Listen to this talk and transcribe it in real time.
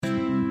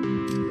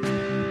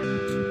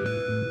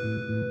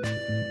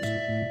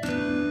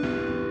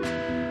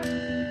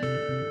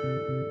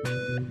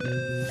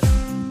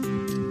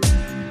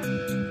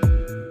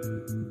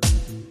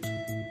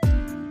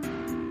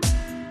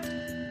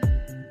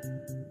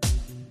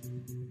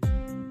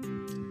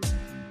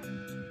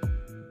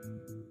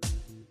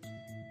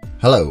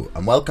Hello,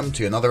 and welcome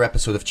to another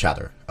episode of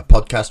Chatter, a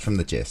podcast from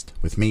The Gist,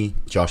 with me,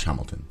 Josh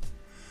Hamilton.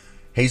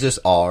 Jesus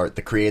R.,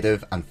 the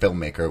creative and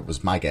filmmaker,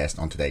 was my guest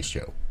on today's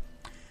show.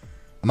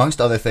 Amongst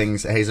other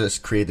things, Jesus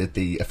created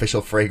the official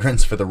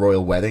fragrance for the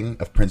royal wedding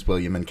of Prince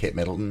William and Kate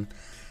Middleton,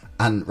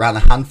 and ran a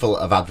handful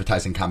of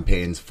advertising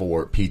campaigns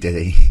for P.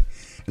 Diddy.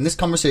 In this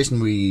conversation,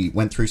 we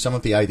went through some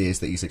of the ideas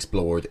that he's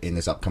explored in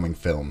his upcoming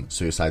film,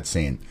 Suicide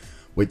Saint,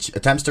 which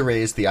attempts to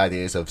raise the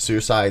ideas of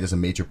suicide as a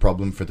major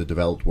problem for the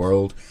developed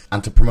world,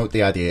 and to promote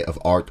the idea of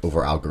art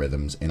over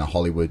algorithms in a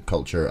Hollywood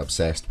culture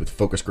obsessed with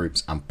focus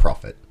groups and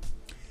profit.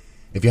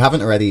 If you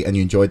haven't already and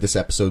you enjoyed this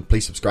episode,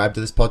 please subscribe to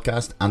this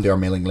podcast and to our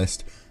mailing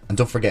list, and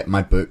don't forget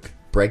my book,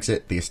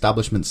 Brexit, The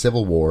Establishment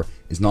Civil War,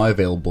 is now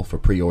available for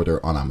pre-order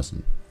on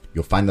Amazon.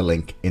 You'll find the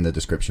link in the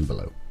description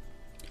below.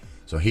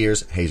 So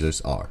here's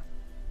Jesus R.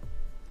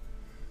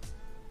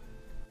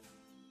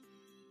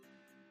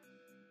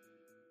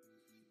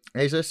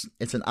 Jesus,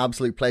 it's an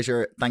absolute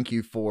pleasure. Thank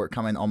you for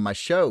coming on my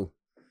show.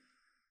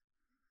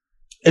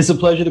 It's a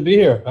pleasure to be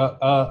here.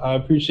 I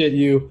appreciate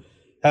you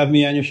having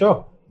me on your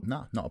show.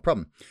 No, not a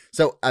problem.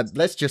 So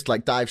let's just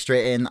dive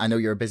straight in. I know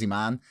you're a busy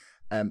man.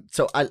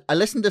 So I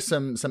listened to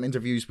some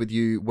interviews with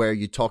you where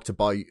you talked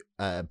about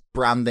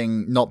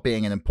branding not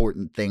being an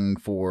important thing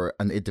for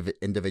an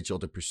individual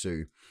to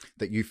pursue.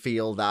 That you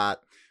feel that,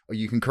 or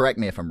you can correct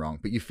me if I'm wrong,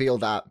 but you feel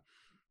that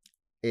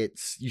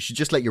you should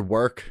just let your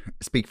work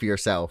speak for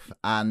yourself,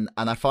 and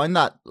I find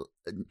that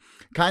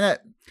kind of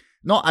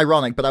not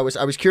ironic, but I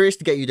was curious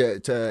to get you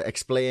to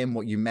explain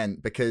what you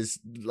meant, because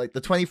the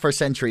 21st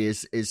century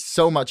is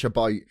so much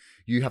about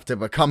you have to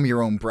become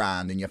your own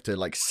brand and you have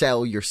to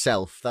sell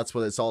yourself. That's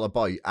what it's all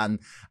about, and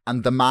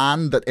the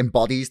man that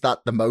embodies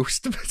that the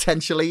most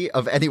potentially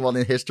of anyone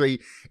in history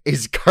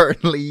is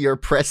currently your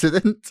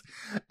president.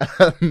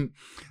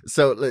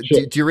 So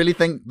sure. Do you really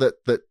think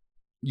that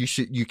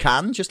you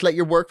can just let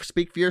your work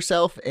speak for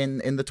yourself in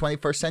the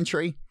 21st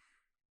century?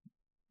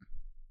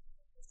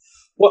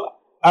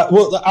 Well,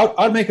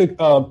 I'd make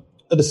a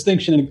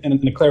distinction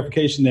and a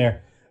clarification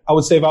there. I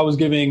would say if I was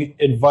giving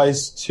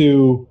advice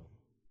to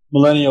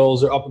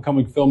millennials or up and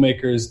coming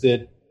filmmakers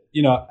that,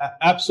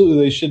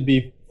 absolutely they should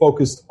be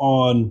focused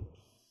on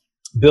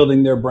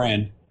building their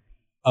brand,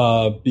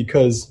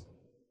 because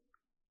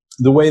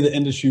the way the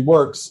industry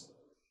works,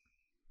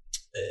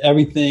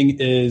 everything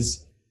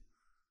is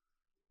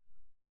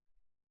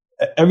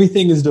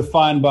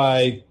defined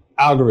by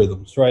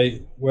algorithms,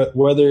 right?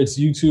 Whether it's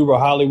YouTube or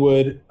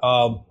Hollywood,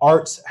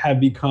 arts have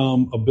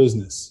become a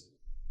business.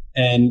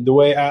 And the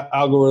way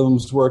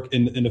algorithms work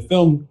in the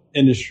film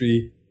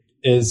industry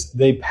is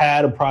they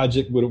pad a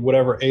project with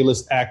whatever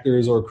A-list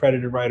actors or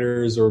credited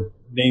writers or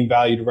name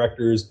value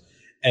directors,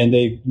 and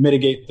they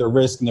mitigate their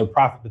risk and their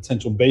profit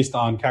potential based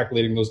on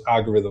calculating those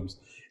algorithms.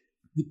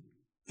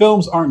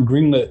 Films aren't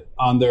greenlit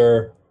on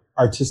their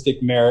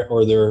artistic merit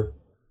or their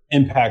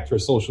impact or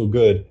social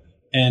good.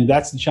 And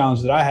that's the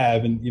challenge that I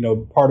have. And,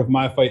 part of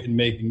my fight in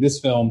making this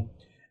film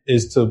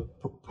is to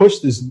push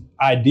this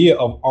idea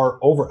of art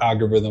over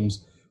algorithms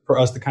for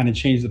us to kind of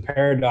change the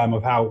paradigm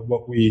of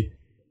what we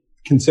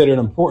consider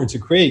important to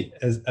create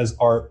as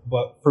art.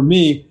 But for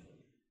me,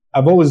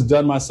 I've always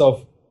done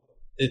myself.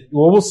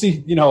 We'll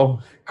see, a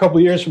couple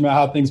of years from now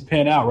how things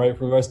pan out, right,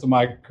 for the rest of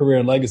my career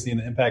and legacy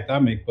and the impact I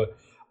make. But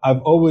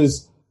I've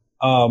always,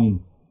 for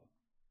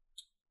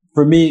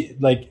me,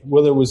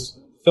 whether it was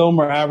film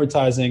or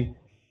advertising,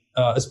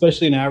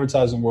 especially in the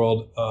advertising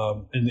world,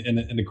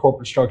 in the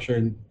corporate structure,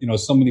 and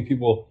so many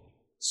people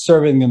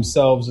serving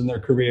themselves in their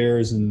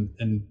careers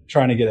and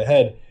trying to get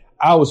ahead.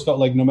 I always felt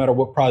like no matter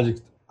what project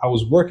I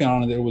was working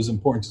on, it was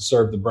important to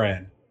serve the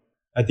brand.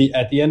 At the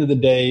end of the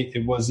day,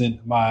 it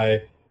wasn't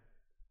my,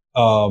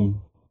 it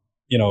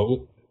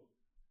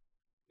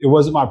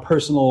wasn't my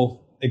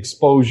personal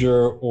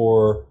exposure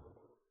or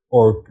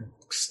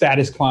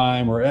status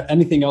climb or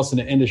anything else in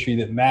the industry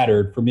that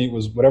mattered. For me, it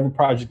was whatever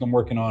project I'm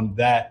working on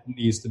that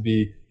needs to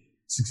be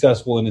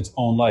successful in its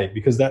own light,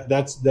 because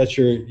that's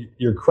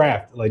your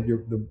craft.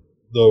 The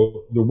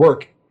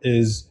work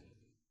is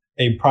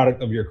a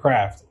product of your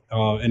craft.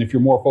 And if you're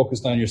more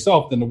focused on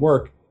yourself than the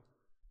work,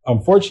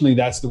 unfortunately,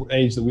 that's the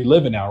age that we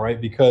live in now,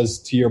 right?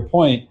 Because to your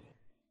point,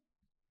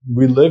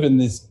 we live in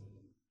this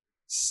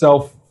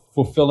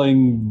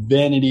self-fulfilling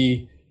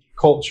vanity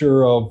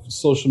culture of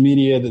social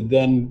media that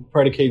then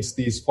predicates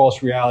these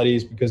false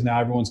realities, because now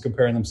everyone's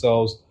comparing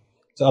themselves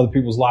to other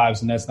people's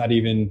lives, and that's not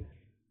even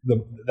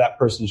that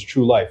person's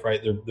true life,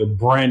 right? They're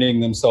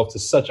branding themselves to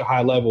such a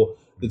high level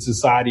that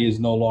society is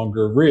no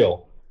longer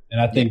real. And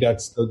I think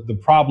that's the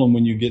problem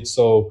when you get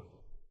so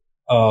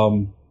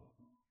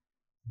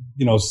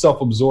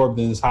self-absorbed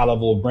in this high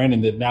level of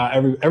branding that now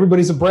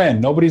everybody's a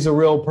brand. Nobody's a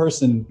real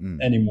person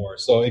anymore.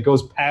 So it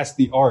goes past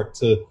the art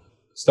to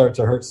start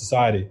to hurt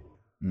society.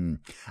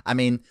 I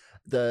mean,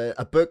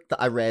 a book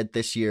that I read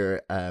this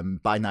year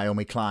by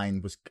Naomi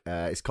Klein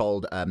is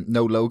called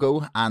No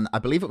Logo, and I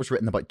believe it was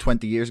written about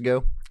 20 years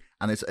ago.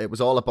 and it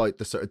was all about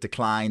the sort of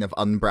decline of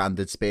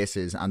unbranded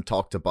spaces, and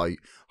talked about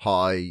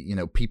how, you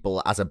know,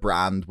 people as a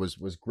brand was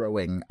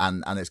growing,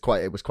 and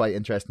it was quite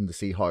interesting to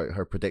see how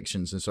her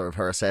predictions and sort of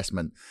her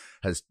assessment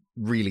has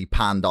really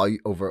panned out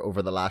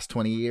over the last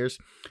 20 years.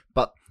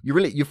 But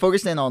you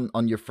focused in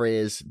on your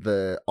phrase,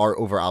 the art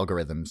over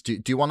algorithms.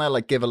 Do you want to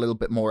like give a little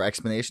bit more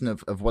explanation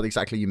of what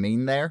exactly you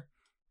mean there?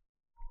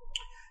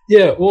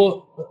 Yeah,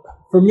 well,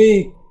 for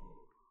me,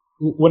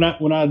 when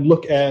I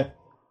look at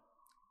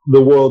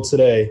the world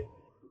today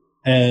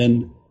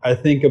and I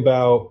think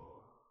about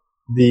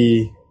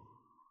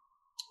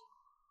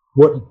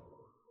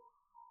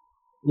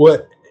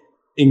what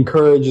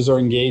encourages or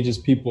engages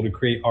people to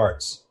create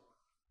arts,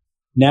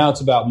 now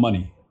it's about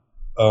money.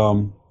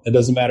 It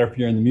doesn't matter if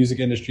you're in the music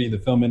industry, the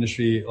film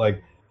industry,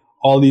 like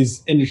all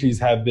these industries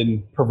have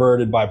been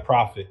perverted by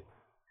profit.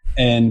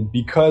 And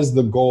because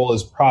the goal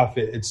is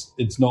profit,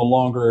 it's no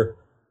longer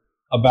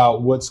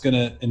about what's going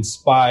to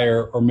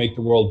inspire or make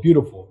the world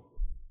beautiful.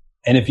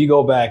 And if you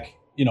go back,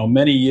 you know,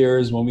 many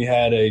years when we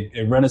had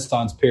a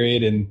Renaissance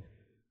period, and,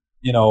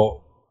 you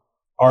know,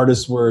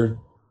 artists were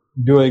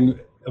doing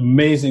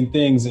amazing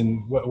things,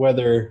 and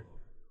whether,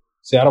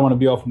 see, I don't want to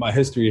be off of my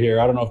history here.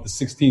 I don't know if the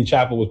Sistine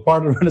Chapel was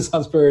part of the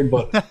Renaissance period,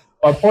 but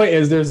my point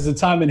is there's a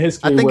time in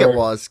history I think where it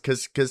was,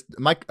 because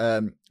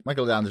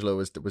Michelangelo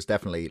was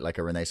definitely like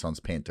a Renaissance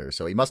painter,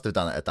 so he must have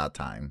done it at that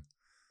time.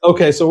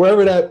 Okay, so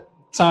wherever that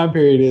time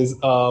period is,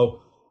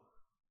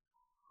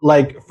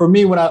 like for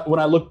me, when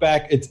I look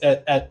back, it's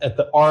at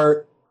the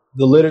art,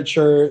 the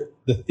literature,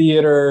 the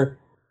theater,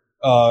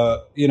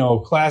 you know,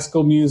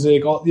 classical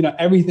music, all, you know,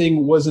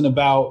 everything wasn't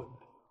about,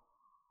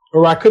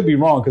 or I could be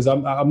wrong because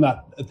I'm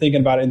not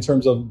thinking about it in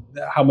terms of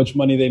how much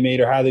money they made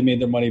or how they made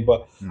their money,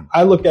 but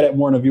I look at it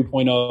more in a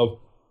viewpoint of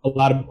a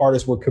lot of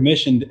artists were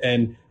commissioned,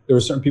 and there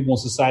were certain people in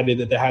society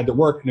that they had to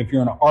work. And if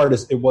you're an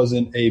artist, it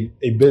wasn't a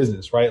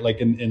business, right? Like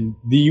in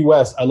the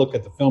US, I look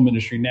at the film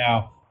industry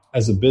now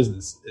as a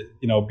business,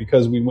 you know,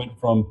 because we went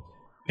from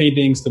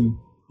paintings to,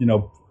 you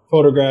know,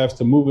 photographs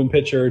to moving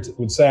pictures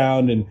with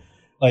sound, and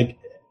like,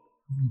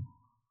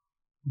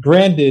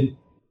 granted,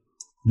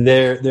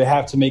 they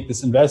have to make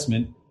this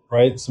investment,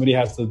 right? Somebody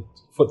has to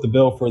foot the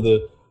bill for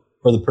the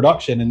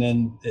production, and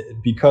then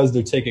because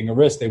they're taking a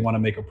risk, they want to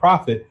make a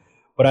profit.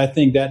 But I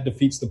think that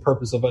defeats the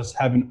purpose of us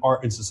having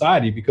art in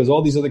society, because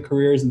all these other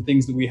careers and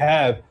things that we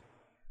have,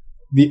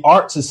 the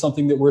arts is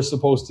something that we're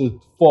supposed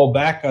to fall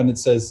back on that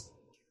says,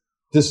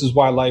 this is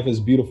why life is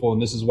beautiful and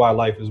this is why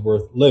life is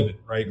worth living,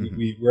 right?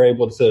 Mm-hmm. We're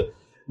able to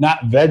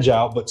not veg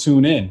out, but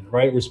tune in,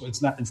 right? We're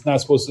supposed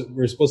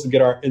to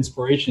get our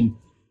inspiration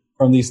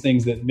from these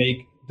things that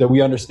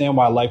we understand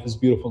why life is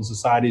beautiful and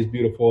society is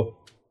beautiful.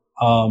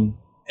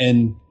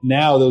 And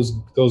now those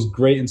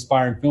great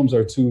inspiring films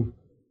are too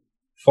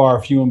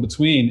few in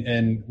between.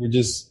 And we're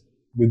just,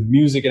 with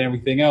music and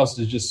everything else,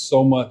 there's just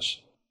so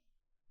much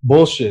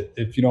bullshit,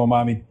 if you don't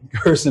mind me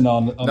cursing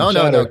on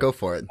No, go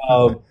for it.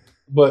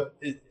 But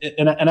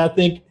I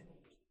think,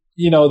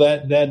 you know,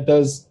 that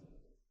does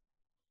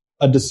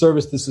a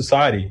disservice to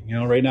society. You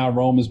know, right now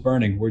Rome is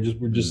burning. We're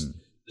just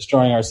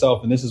destroying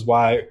ourselves. And this is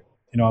why,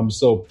 you know, I'm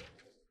so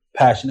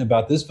passionate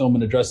about this film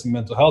and addressing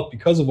mental health,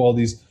 because of all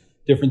these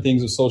different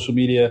things with social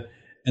media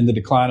and the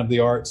decline of the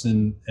arts,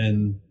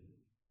 and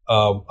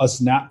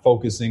us not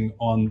focusing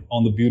on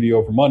the beauty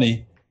over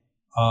money.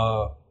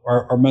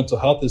 Our mental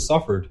health has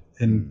suffered,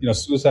 and, you know,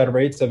 suicide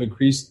rates have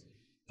increased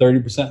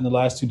 30% in the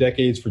last 2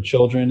 decades for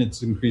children.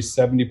 It's increased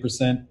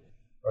 70%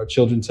 for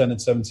children 10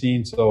 and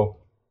 17. So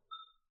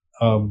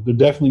there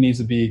definitely needs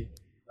to be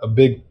a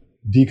big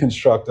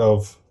deconstruct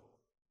of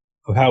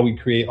how we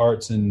create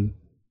arts, and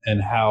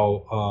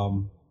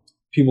how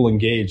people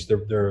engage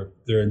their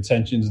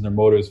intentions and their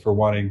motives for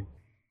wanting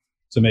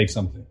to make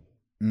something.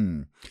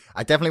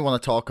 I definitely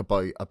want to talk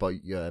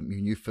about your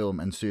new film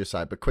and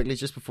suicide, but quickly,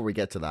 just before we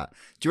get to that,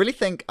 do you really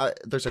think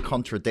there's a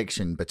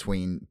contradiction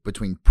between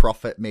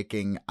profit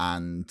making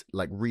and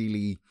like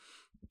really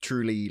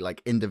truly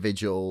like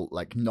individual,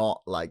 like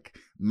not like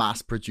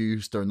mass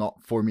produced or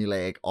not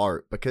formulaic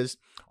art? Because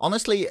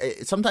honestly,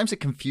 sometimes it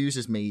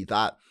confuses me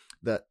that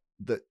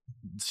the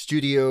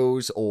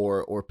studios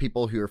or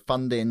people who are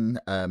funding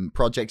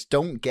projects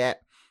don't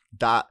get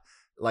that,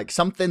 like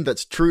something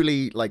that's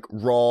truly like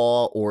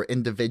raw or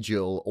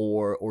individual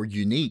or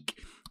unique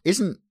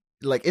isn't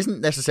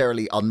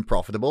necessarily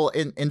unprofitable.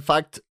 In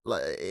fact,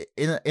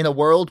 in a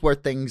world where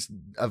things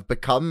have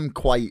become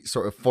quite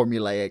sort of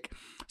formulaic,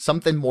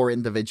 something more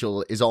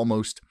individual is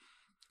almost,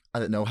 I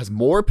don't know, has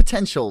more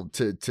potential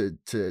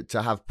to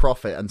have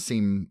profit and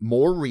seem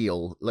more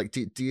real. Like,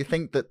 do you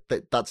think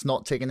that's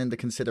not taken into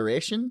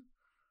consideration?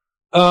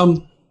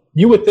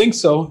 You would think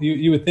so.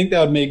 You would think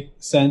that would make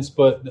sense,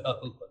 but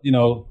you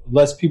know,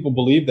 less people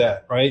believe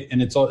that, right?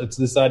 And it's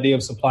this idea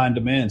of supply and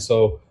demand.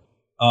 So,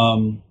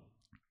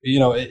 you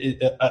know,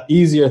 an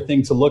easier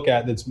thing to look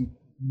at that's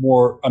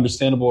more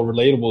understandable or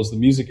relatable is the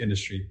music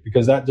industry,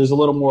 because there's a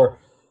little more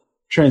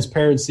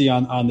transparency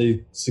on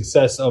the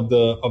success of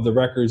the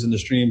records and the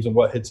streams and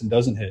what hits and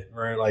doesn't hit,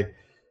 right? Like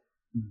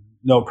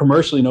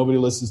commercially nobody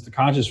listens to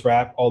conscious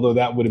rap, although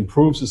that would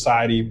improve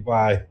society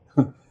by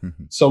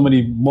so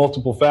many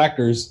multiple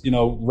factors.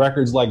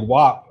 Records like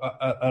WAP.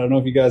 I don't know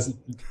if you guys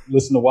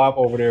listen to WAP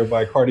over there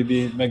by Cardi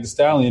B and Meg Thee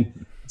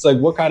Stallion. It's like,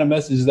 what kind of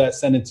message is that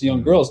sending to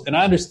young girls? And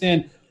I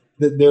understand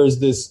that there's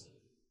this,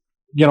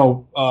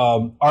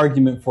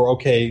 argument for,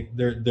 okay,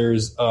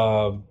 there's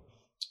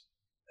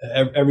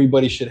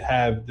everybody should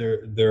have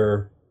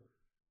their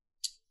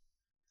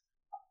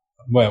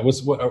well,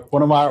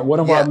 one of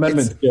our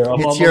amendments here?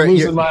 I'm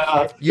losing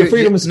my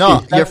freedom of speech.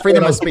 No, your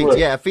freedom of speech.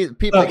 Yeah,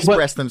 people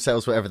express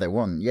themselves whatever they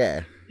want.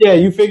 Yeah. Yeah,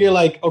 you figure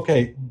like,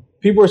 okay,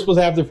 people are supposed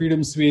to have their freedom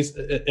of speech,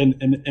 and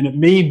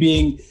me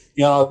being,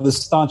 the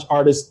staunch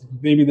artist,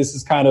 maybe this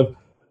is kind of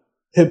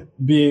hip,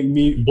 being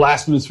me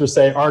blasphemous for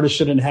saying artists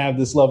shouldn't have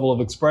this level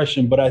of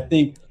expression. But I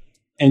think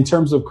in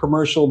terms of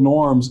commercial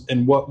norms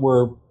and what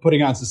we're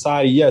putting on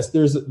society, yes,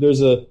 there's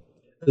a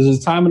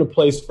time and a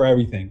place for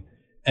everything.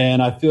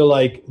 And I feel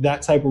like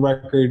that type of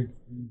record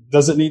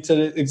doesn't need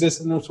to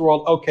exist in this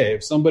world. Okay,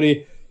 if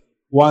somebody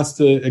wants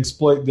to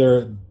exploit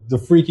the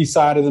freaky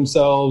side of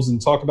themselves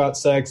and talk about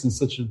sex in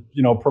such a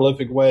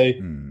prolific way,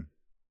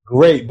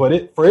 great.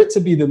 But for it to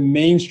be the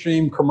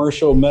mainstream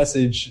commercial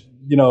message,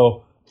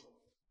 the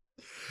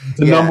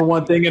number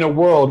one thing in the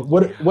world,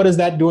 what is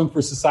that doing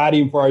for society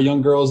and for our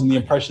young girls, and the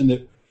impression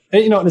that,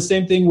 and the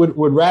same thing with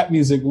rap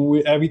music,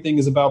 when everything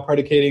is about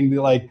predicating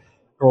the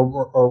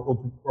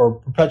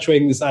or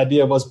perpetuating this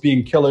idea of us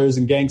being killers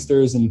and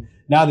gangsters. And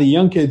now the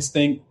young kids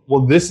think,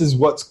 well, this is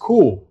what's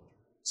cool.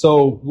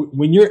 So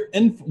when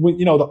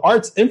the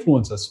arts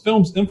influence us,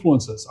 films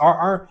influence us,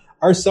 our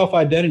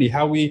self-identity,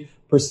 how we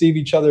perceive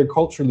each other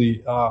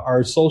culturally,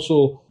 our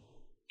social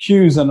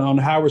cues on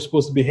how we're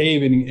supposed to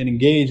behave and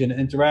engage and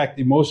interact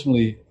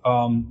emotionally,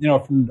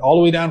 from all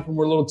the way down from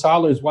we're little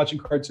toddlers watching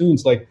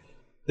cartoons, like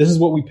this is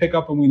what we pick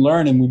up and we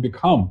learn and we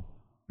become.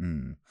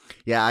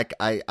 Yeah,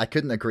 I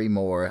couldn't agree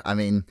more. I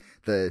mean,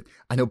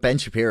 I know Ben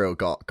Shapiro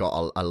got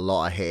a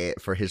lot of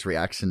hate for his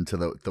reaction to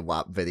the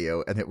WAP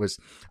video, and it was,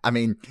 I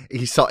mean,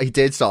 he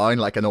did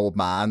sound like an old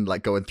man,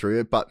 like going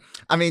through it, but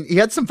I mean, he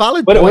had some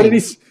valid points.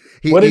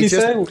 What did he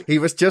say? He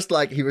was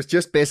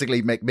just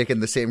basically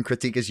making the same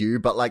critique as you,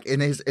 but like in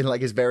his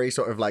very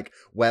sort of like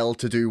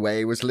well-to-do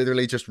way, was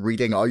literally just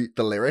reading out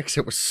the lyrics.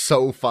 It was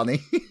so funny.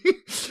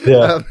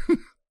 Yeah.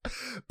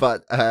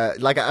 But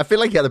I feel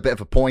like he had a bit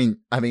of a point.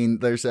 I mean,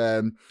 there's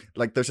a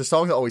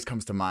song that always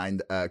comes to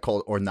mind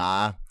called Or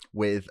Nah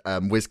with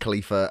Wiz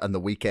Khalifa and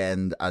The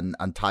Weeknd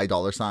and Ty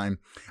Dolla $ign,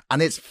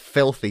 and it's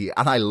filthy,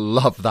 and I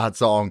love that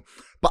song.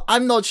 But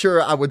I'm not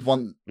sure I would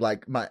want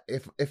like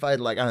if I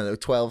had like, I don't know,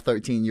 12,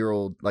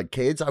 13-year-old like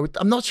kids,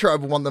 I'm not sure I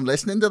would want them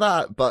listening to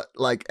that. But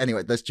like,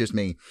 anyway, that's just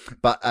me.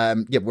 But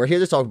yeah, we're here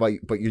to talk about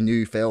your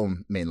new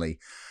film mainly.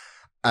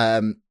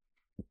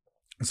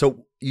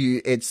 So do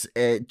you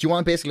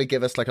want to basically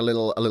give us like a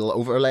little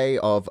overlay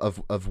of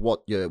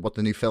what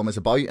the new film is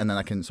about, and then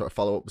I can sort of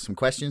follow up with some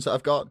questions that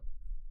I've got?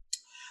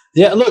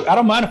 Yeah, look, I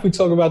don't mind if we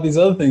talk about these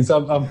other things.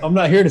 I'm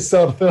not here to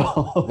sell the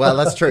film. Well,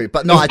 that's true,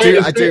 but no, I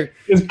do.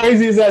 As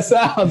crazy as that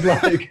sounds,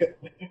 like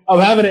I'm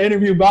having an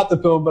interview about the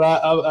film, but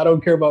I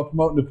don't care about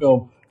promoting the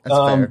film. That's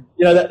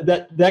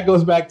fair. That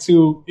goes back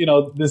to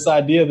this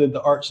idea that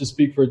the art should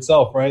speak for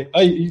itself, right?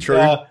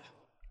 True.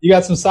 You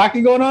got some sake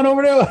going on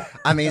over there?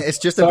 I mean, it's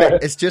just a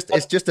bit. It's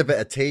just a bit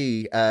of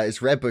tea. It's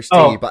Red Bush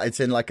tea, but it's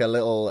in like a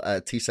little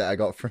tea set I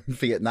got from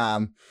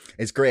Vietnam.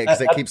 It's great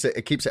because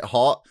it keeps it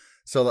hot,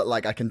 so that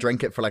like I can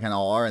drink it for like an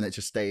hour and it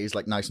just stays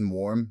like nice and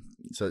warm.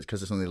 So it's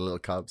because it's only the little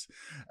cups.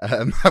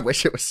 I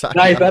wish it was sake.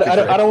 Nice.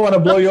 I don't want to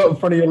blow you up in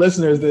front of your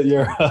listeners that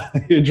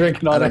you're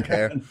drinking on. I don't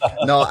care.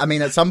 No, I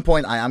mean, at some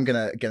point I am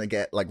gonna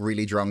get like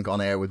really drunk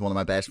on air with one of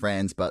my best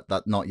friends, but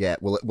that not yet.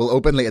 We'll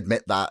openly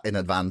admit that in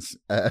advance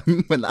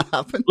when that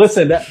happens.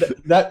 Listen,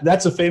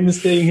 that's a famous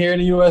thing here in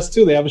the U.S.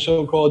 too. They have a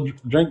show called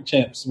Drink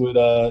Champs.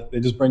 They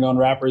just bring on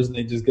rappers and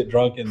they just get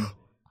drunk and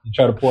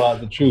try to pull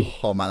out the truth.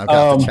 Oh man, I'm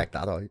gonna have to check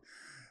that out.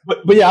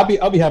 But yeah,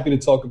 I'll be happy to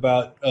talk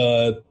about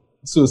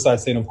Suicide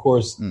Saint, of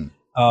course.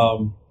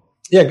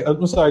 Yeah,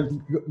 I'm sorry.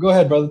 Go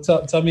ahead, brother.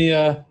 Tell me.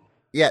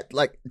 Yeah,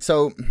 like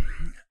so.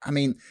 I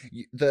mean,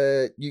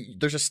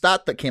 there's a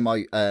stat that came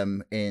out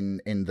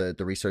in the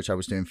research I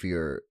was doing for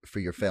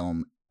your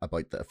film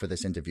about for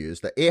this interview, is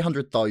that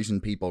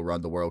 800,000 people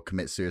around the world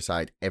commit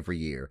suicide every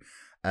year.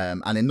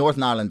 And in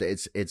Northern Ireland,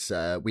 it's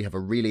we have a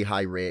really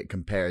high rate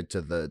compared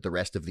to the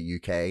rest of the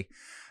UK.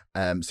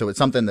 So it's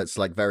something that's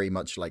like very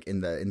much like in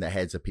the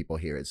heads of people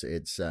here.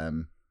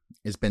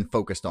 It's been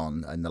focused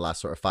on in the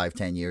last sort of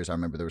 5-10 years. I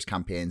remember there was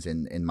campaigns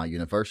in my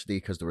university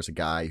because there was a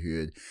guy who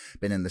had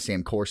been in the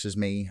same course as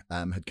me,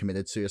 had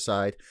committed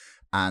suicide,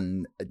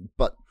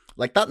 but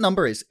like that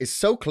number is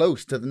so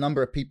close to the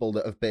number of people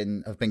that have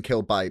been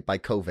killed by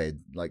COVID.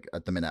 Like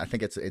at the minute, I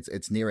think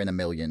it's nearing 1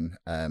 million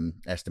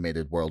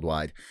estimated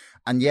worldwide,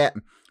 and yet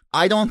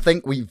I don't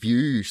think we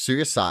view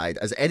suicide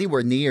as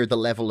anywhere near the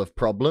level of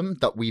problem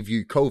that we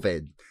view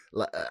COVID.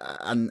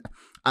 And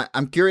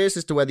I'm curious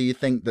as to whether you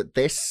think that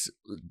this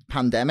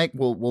pandemic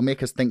will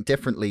make us think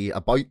differently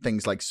about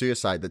things like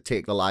suicide that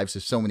take the lives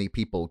of so many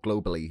people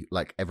globally,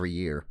 like every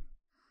year.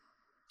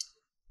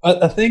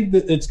 I think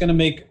that it's going to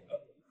make,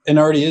 and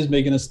already is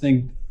making us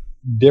think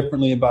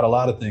differently about a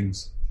lot of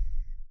things.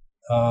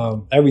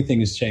 Everything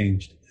has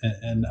changed,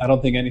 and I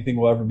don't think anything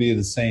will ever be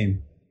the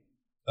same.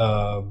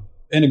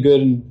 In a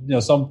good,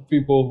 and some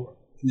people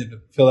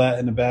feel that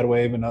in a bad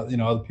way, but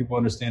other people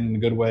understand in a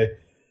good way.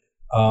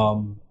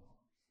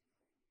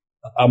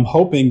 I'm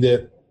hoping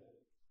that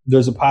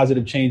there's a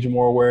positive change and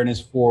more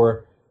awareness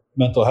for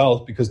mental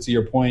health, because to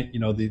your point,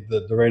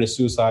 the rate of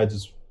suicides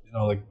is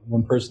like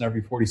one person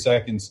every 40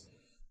 seconds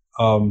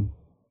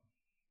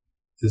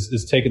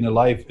is taking their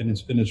life, and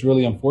it's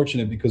really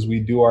unfortunate, because we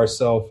do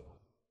ourselves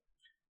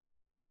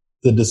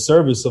the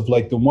disservice of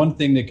like the one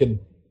thing that could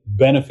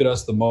benefit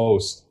us the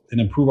most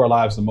and improve our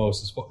lives the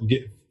most is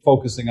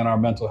focusing on our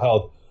mental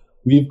health.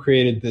 We've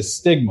created this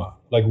stigma,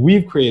 like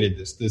we've created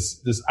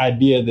this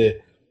idea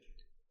that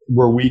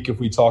we're weak if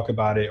we talk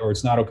about it, or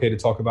it's not okay to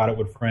talk about it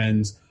with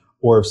friends,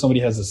 or if somebody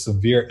has a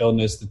severe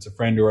illness that's a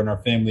friend or in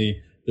our family,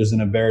 there's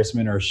an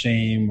embarrassment or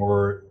shame,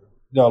 or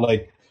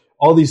like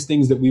all these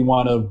things that we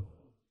want to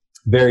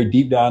bury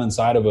deep down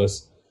inside of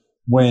us,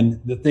 when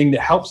the thing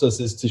that helps us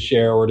is to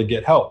share or to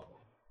get help.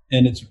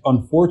 And it's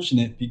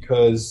unfortunate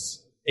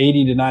because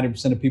 80 to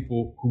 90% of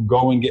people who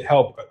go and get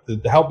help,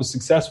 the help is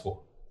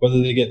successful, whether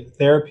they get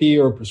therapy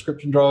or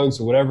prescription drugs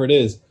or whatever it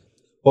is.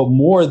 But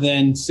more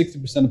than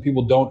 60% of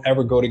people don't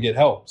ever go to get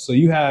help. So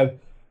you have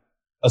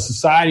a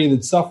society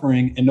that's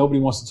suffering and nobody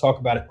wants to talk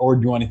about it or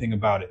do anything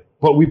about it.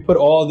 But we put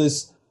all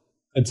this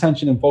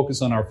attention and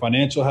focus on our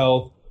financial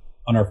health,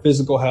 on our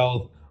physical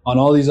health, on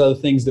all these other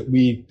things that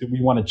we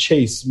want to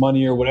chase,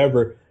 money or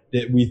whatever,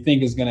 that we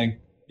think is going to,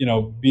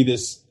 be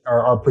this,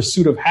 our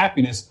pursuit of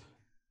happiness,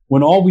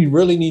 when all we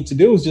really need to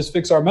do is just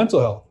fix our mental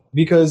health.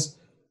 Because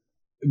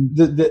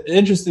the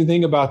interesting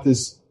thing about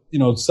this,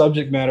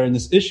 subject matter and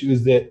this issue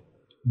is that,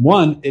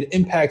 one, it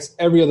impacts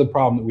every other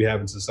problem that we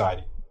have in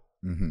society.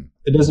 Mm-hmm.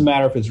 It doesn't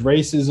matter if it's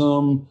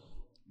racism,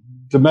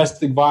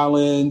 domestic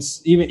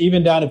violence,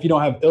 even down if you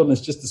don't have illness,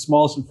 just the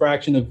smallest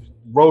infraction of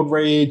road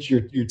rage,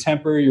 your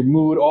temper, your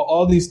mood,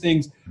 all these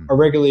things are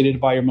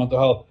regulated by your mental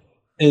health.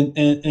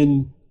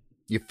 And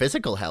your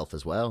physical health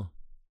as well.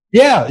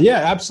 Yeah,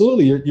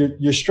 absolutely.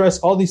 Your stress,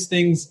 all these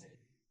things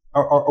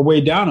are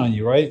weighed down on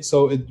you, right?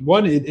 So it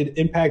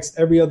impacts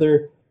every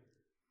other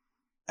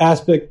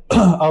aspect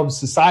of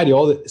society,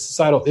 all the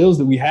societal ills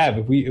that we have.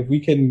 If we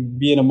can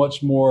be in a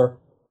much more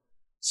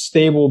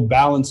stable,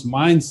 balanced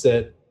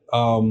mindset,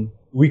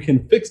 we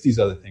can fix these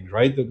other things,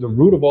 right? The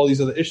root of all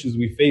these other issues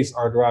we face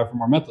are derived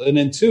from our mental. And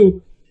then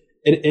two,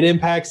 it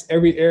impacts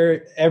every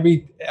area,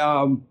 every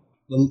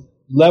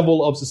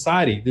level of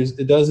society.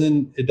 It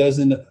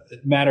doesn't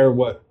matter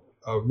what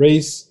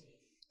race,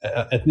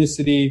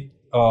 ethnicity,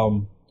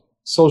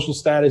 social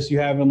status you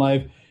have in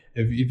life.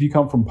 If you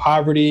come from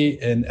poverty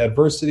and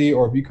adversity,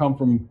 or if you come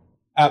from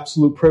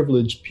absolute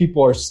privilege,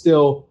 people are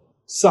still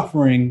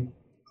suffering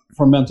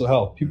from mental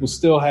health. People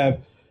still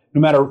have,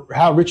 no matter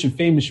how rich and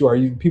famous you are,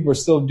 people are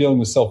still dealing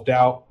with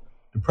self-doubt,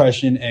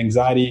 depression,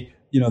 anxiety.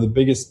 The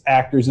biggest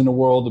actors in the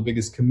world, the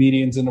biggest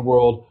comedians in the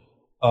world,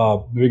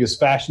 the biggest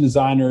fashion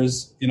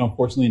designers,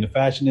 unfortunately in the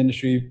fashion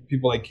industry,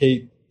 people like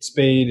Kate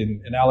Spade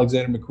and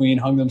Alexander McQueen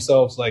hung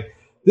themselves. Like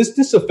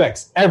this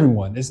affects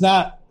everyone. It's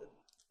not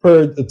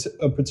for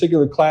a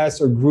particular class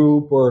or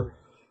group, or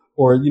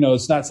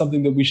it's not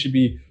something that we should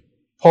be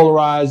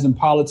polarized in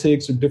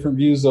politics or different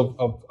views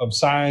of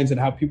science and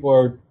how people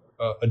are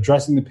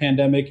addressing the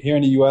pandemic. Here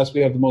in the U.S., we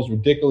have the most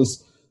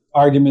ridiculous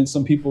arguments.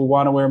 Some people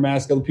want to wear a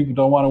mask, other people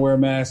don't want to wear a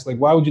mask. Like,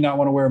 why would you not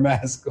want to wear a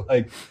mask?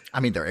 Like,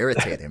 I mean, they're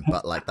irritating,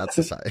 but like that's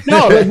society.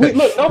 No,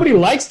 look, nobody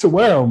likes to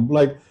wear them.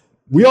 Like,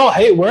 we all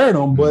hate wearing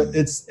them, but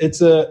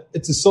it's a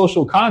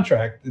social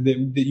contract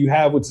that you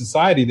have with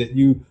society, that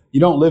you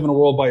don't live in a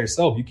world by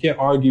yourself. You can't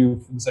argue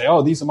and say,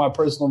 oh, these are my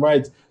personal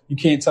rights. You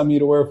can't tell me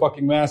to wear a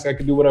fucking mask. I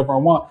can do whatever I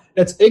want.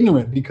 That's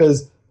ignorant,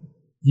 because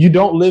you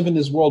don't live in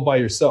this world by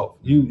yourself.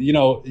 You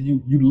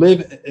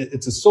live.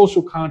 It's a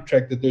social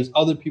contract that there's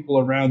other people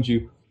around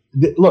you.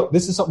 Look,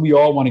 this is something we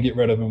all want to get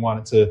rid of and want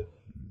it to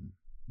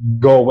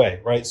go away,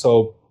 right?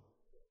 So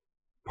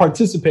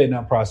participate in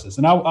that process.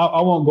 And I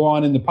won't go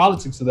on into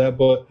politics of that,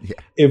 but yeah.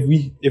 if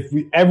we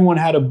everyone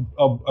had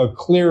a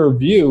clearer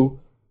view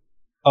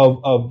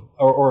of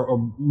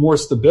more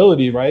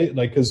stability, right?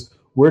 Like, because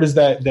where does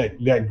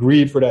that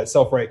greed for that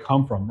self-right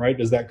come from, right?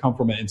 Does that come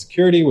from an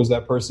insecurity? Was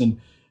that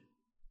person,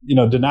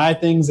 deny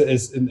things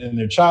as in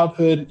their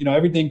childhood?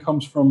 Everything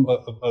comes from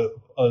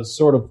a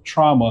sort of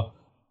trauma,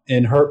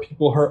 and hurt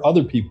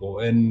other people.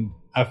 And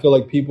I feel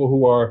like people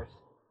who are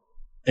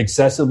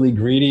excessively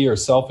greedy or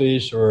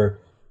selfish or,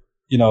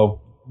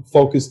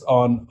 focused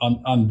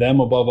on them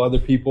above other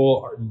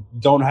people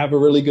don't have a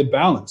really good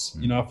balance.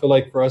 I feel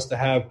like for us to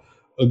have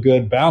a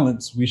good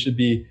balance, we should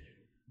be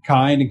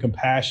kind and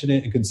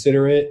compassionate and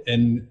considerate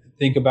and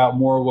think about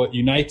more what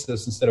unites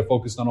us instead of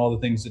focused on all the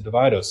things that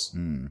divide us.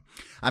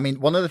 I mean,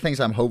 one of the things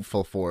I'm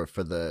hopeful for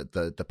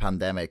the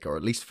pandemic, or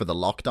at least for the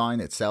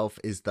lockdown itself,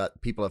 is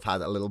that people have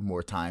had a little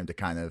more time to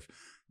kind of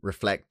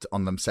reflect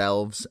on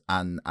themselves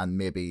and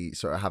maybe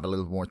sort of have a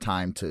little more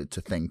time to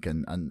think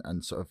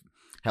and sort of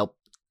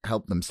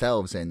help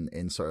themselves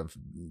in sort of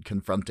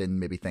confronting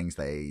maybe things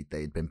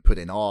they'd been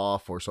putting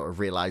off, or sort of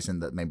realizing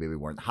that maybe we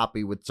weren't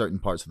happy with certain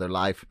parts of their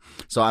life.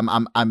 So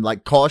I'm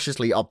like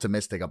cautiously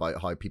optimistic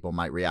about how people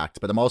might react,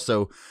 but I'm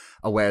also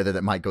aware that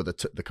it might go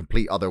the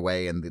complete other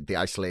way, and the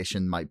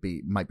isolation might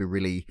be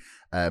really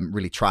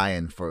really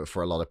trying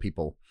for a lot of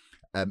people.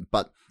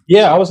 But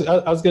yeah, I was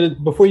gonna,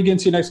 before you get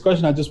into your next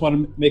question, I just want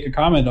to make a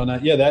comment on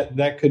that. Yeah,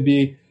 that could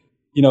be,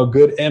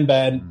 good and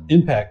bad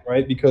impact,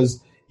 right? Because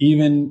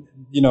even,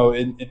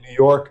 in New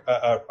York,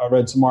 I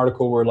read some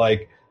article where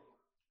like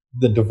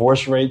the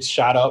divorce rates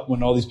shot up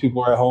when all these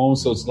people were at home.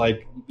 So it's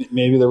like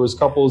maybe there was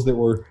couples that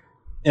were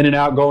in and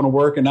out, going to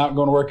work and not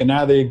going to work, and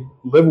now they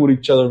live with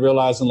each other,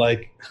 realizing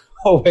like,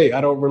 oh wait,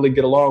 I don't really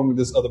get along with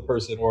this other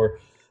person. Or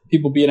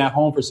people being at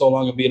home for so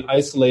long and being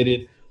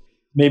isolated,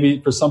 maybe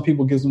for some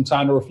people gives them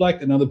time to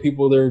reflect, and other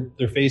people they're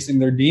facing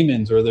their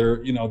demons, or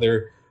they're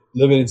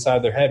living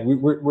inside their head.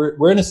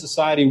 We're in a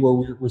society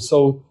where we're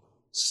so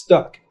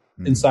stuck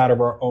inside of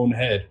our own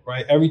head,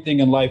 right? Everything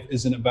in life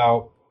isn't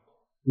about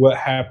what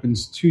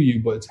happens to you,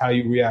 but it's how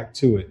you react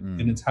to it.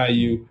 And it's how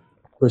you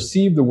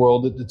perceive the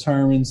world that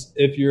determines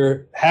if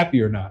you're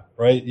happy or not,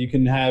 right? You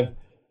can have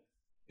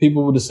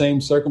people with the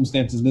same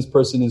circumstances, and this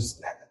person is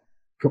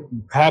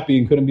happy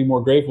and couldn't be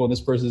more grateful, and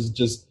this person is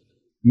just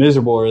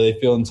miserable, or they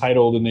feel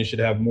entitled and they should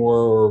have more,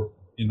 or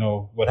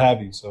what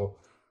have you. So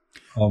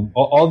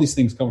all these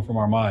things come from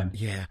our mind.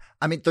 Yeah,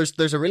 I mean,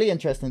 there's a really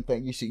interesting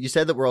thing. You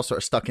said that we're all sort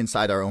of stuck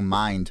inside our own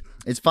mind.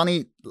 It's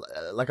funny,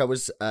 like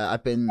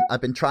I've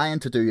been trying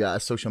to do a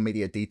social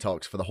media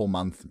detox for the whole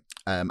month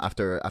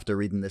after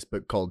reading this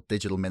book called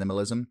Digital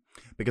Minimalism,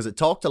 because it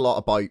talked a lot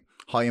about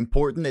how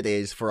important it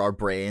is for our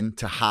brain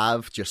to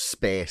have just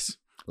space,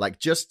 like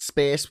just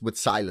space with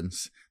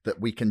silence, that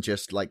we can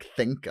just like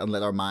think and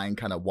let our mind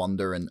kind of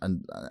wander, and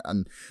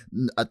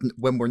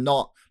when we're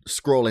not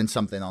scrolling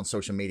something on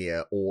social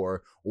media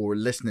or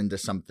listening to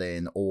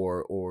something,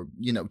 or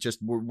just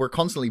we're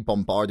constantly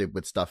bombarded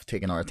with stuff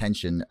taking our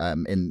attention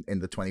in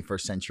the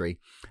 21st century.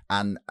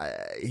 And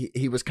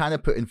he was kind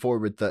of putting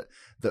forward that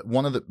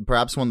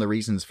perhaps one of the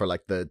reasons for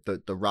like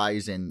the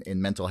rise in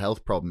mental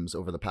health problems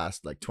over the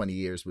past like 20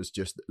 years was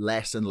just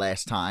less and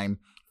less time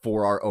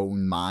for our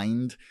own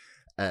mind,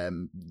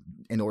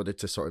 in order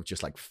to sort of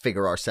just like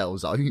figure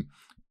ourselves out.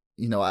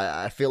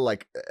 I feel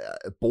like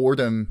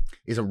boredom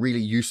is a really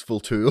useful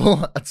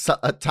tool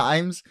at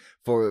times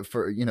for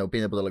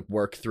being able to like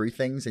work through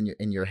things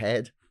in your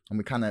head, and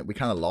we kind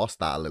of lost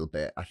that a little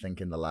bit, I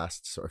think, in the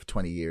last sort of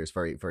 20 years,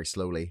 very very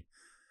slowly.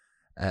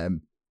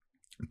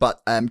 But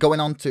going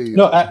on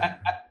to I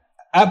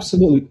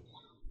absolutely,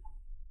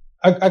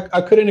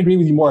 I couldn't agree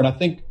with you more, and I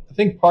think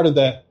part of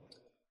that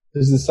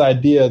is this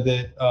idea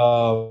that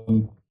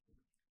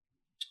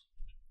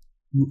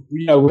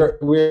we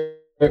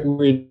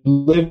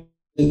live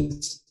in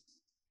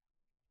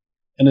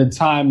a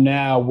time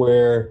now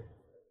where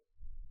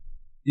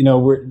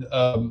we're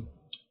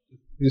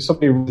there's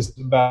something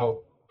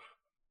about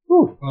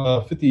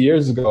 50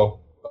 years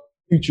ago,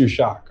 Future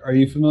Shock. Are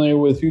you familiar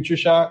with Future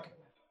Shock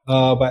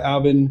by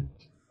Alvin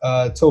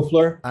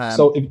Toffler?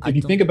 So if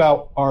you think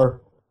about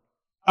our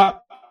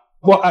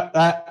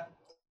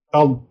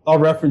I'll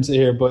reference it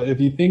here, but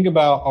if you think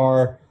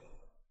about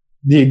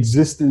the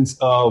existence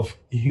of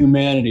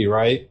humanity,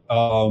 right?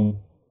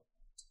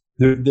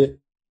 They've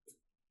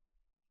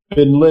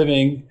been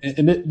living,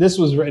 and this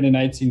was written in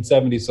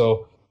 1970.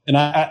 So, and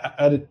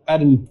I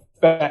didn't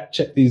fact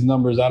check these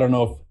numbers. I don't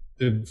know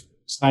if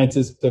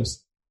scientists have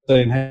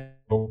studied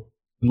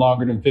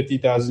longer than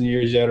 50,000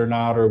 years yet or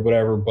not, or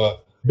whatever.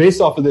 But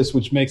based off of this,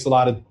 which makes a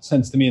lot of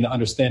sense to me in the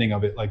understanding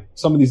of it, like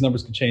some of these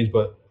numbers could change,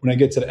 but when I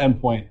get to the end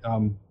point,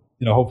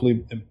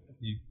 hopefully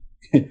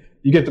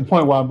you get the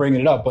point why I'm bringing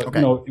it up. But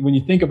okay. When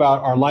you think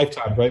about our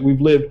lifetimes, right?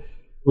 We've lived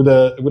with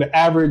an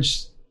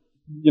average,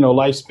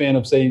 lifespan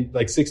of say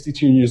like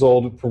 62 years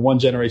old for one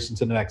generation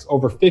to the next.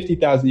 Over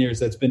 50,000 years,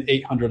 that's been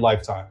 800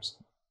 lifetimes,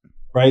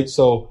 right?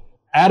 So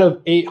out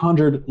of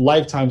 800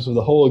 lifetimes of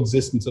the whole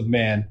existence of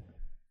man,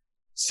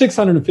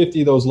 650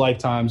 of those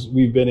lifetimes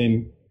we've been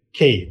in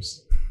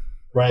caves,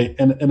 right?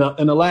 And in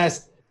the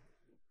last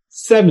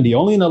 70,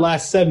 only in the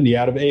last 70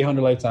 out of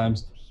 800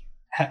 lifetimes,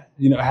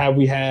 have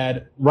we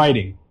had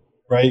writing,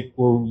 right?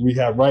 Where we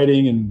have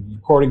writing and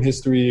recording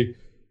history.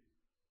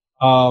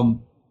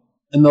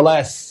 In the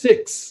last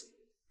 6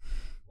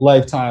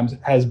 lifetimes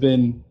has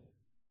been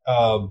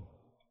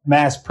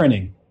mass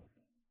printing,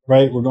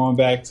 right? We're going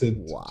back to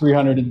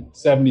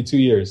 372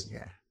 years.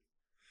 Yeah.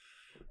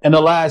 In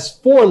the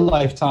last 4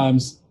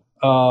 lifetimes,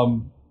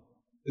 have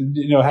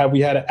we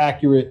had an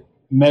accurate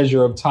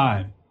measure of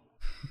time?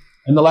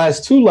 In the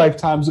last 2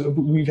 lifetimes,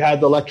 we've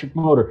had the electric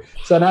motor.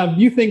 So now if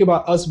you think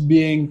about us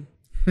being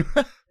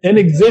in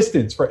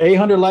existence for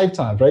 800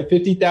 lifetimes, right?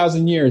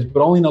 50,000 years,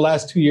 but only in the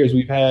last 2 years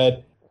we've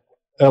had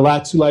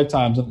two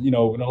lifetimes. You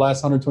know, in the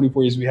last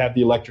 124 years we have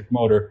the electric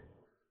motor.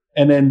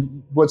 And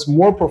then what's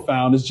more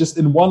profound is just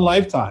in one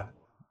lifetime,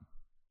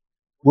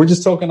 we're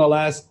just talking the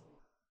last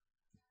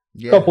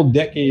couple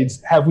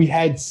decades, have we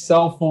had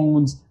cell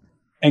phones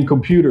and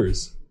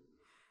computers.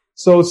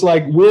 So it's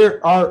like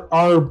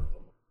our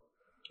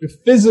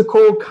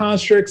physical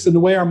constructs and the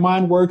way our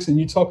mind works. And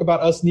you talk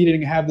about us needing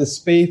to have this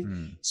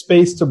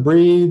space to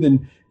breathe.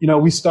 And, you know,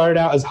 we started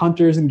out as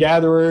hunters and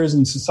gatherers,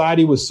 and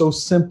society was so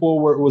simple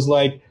where it was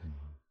like,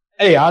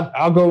 hey,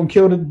 I'll go and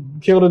kill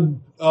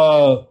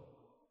the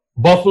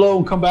buffalo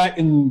and come back,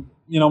 and,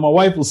 you know, my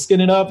wife will skin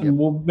it up and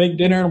we'll make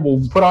dinner and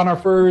we'll put on our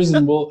furs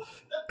and we'll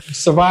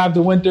survive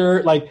the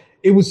winter. Like,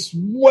 it was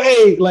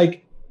way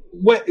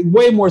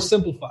more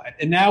simplified.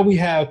 And now we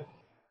have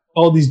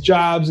all these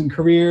jobs and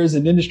careers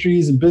and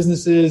industries and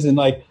businesses, and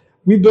like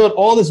we built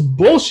all this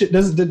bullshit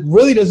that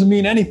really doesn't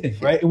mean anything,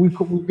 right? And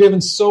we've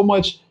given so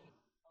much,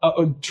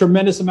 a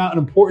tremendous amount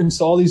of importance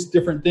to all these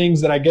different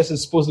things that I guess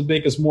is supposed to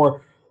make us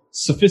more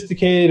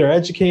sophisticated or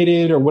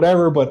educated or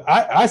whatever. But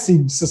I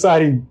see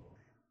society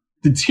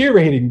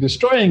deteriorating,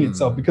 destroying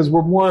itself because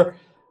we're more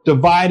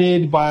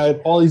divided by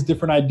all these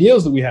different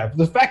ideals that we have.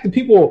 The fact that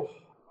people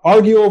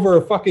argue over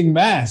a fucking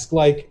mask,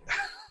 like,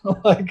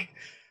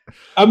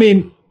 I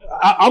mean,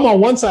 I'm on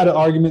one side of the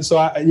argument, so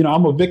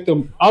I'm a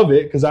victim of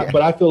it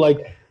but I feel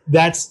like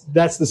that's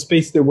the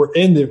space that we're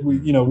in, that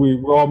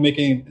we're all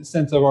making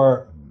sense of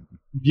our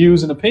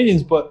views and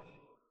opinions, but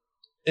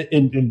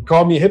and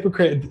call me a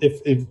hypocrite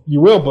if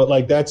you will, but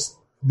like that's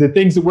the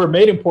things that were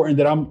made important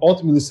that I'm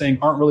ultimately saying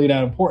aren't really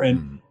that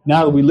important.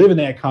 Now that we live in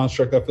that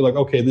construct, I feel like,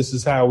 okay, this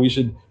is how we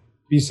should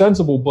be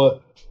sensible.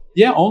 But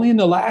yeah, only in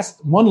the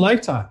last one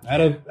lifetime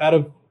out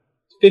of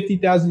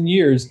 50,000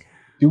 years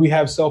do we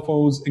have cell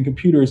phones and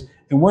computers.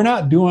 And we're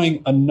not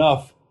doing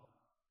enough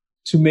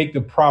to make the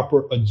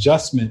proper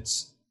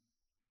adjustments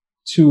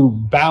to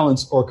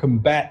balance or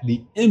combat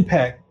the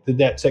impact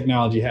that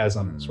technology has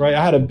on us, right?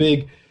 I had a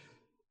big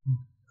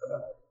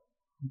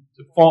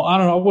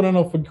I wouldn't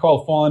know if we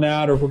call it falling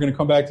out or if we're going to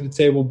come back to the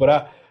table,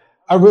 but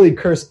I really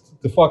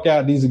cursed the fuck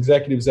out these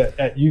executives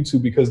at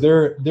YouTube because they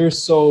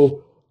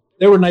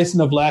were nice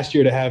enough last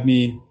year to have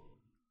me.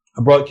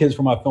 I brought kids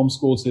from my film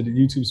school to the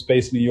YouTube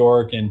space in New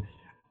York, and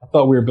I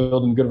thought we were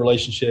building a good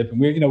relationship, and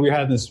we were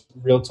having this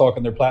real talk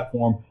on their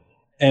platform.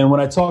 And when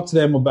I talked to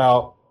them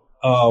about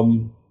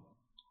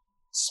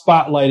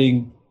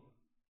spotlighting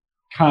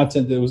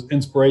content that was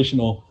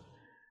inspirational,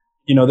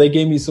 they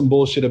gave me some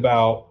bullshit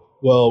about,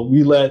 well,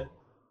 we let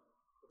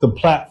the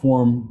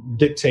platform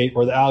dictate,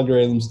 or the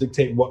algorithms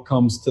dictate what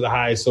comes to the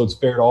highest, so it's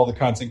fair to all the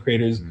content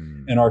creators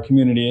in our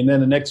community. And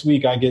then the next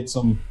week I get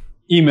some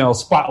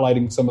emails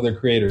spotlighting some of their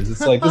creators.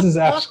 It's like, this is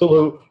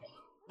absolute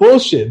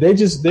bullshit. They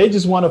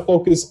just want to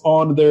focus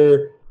on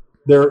their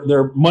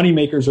money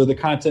makers, or the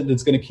content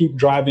that's going to keep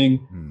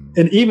driving.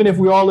 And even if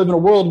we all live in a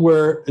world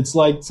where it's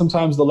like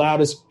sometimes the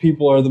loudest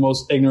people are the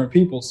most ignorant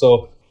people.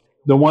 So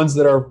the ones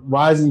that are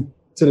rising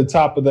to the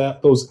top of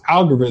those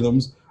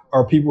algorithms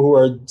are people who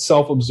are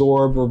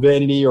self-absorbed or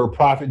vanity or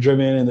profit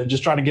driven, and they're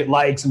just trying to get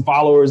likes and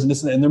followers and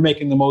this and that, and they're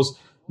making the most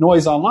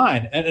noise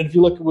online. And if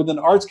you look within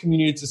the arts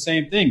community, it's the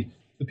same thing.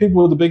 The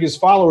people with the biggest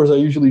followers are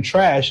usually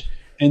trash,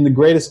 and the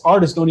greatest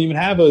artists don't even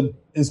have an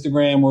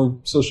Instagram or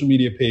social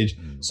media page.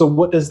 So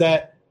what does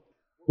that,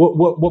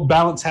 what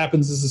balance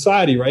happens in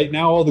society, right?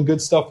 Now all the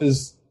good stuff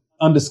is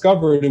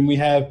undiscovered, and we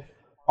have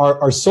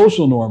our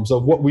social norms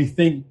of what we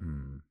think,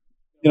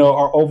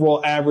 our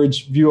overall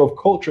average view of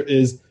culture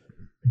is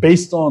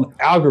based on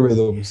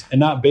algorithms and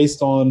not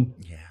based on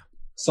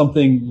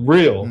something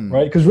real,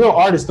 right? Because real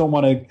artists don't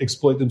want to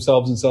exploit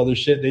themselves and sell their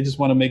shit. They just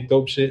want to make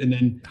dope shit and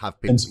then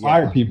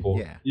inspire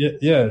people.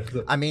 Yeah.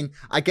 I mean,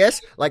 I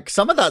guess like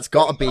some of that's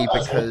got to be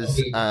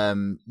because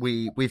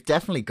we've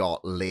definitely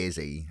got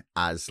lazy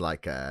as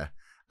like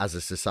as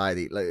a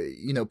society.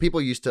 Like,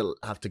 people used to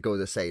have to go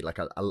to, say, like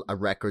a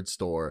record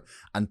store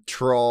and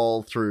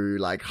trawl through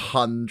like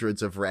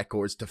hundreds of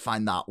records to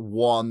find that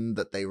one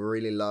that they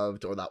really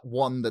loved, or that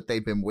one that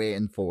they've been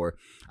waiting for.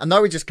 And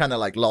now we just kind of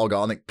like log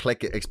on and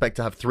click it, expect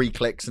to have 3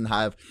 clicks and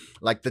have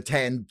like the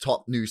 10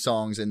 top new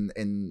songs in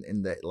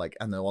the, like,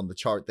 I know, on the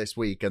chart this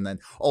week, and then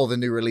all the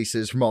new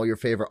releases from all your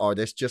favorite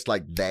artists just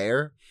like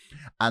there.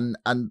 And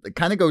it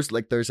kind of goes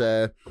like there's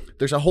a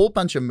whole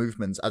bunch of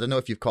movements. I don't know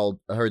if you've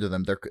heard of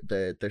them.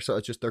 They're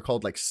sort of they're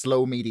called like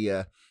slow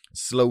media,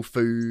 slow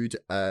food,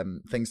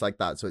 things like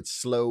that. So it's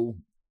slow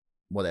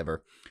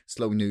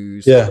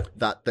news. Yeah.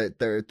 That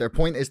their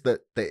point is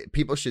that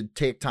people should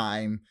take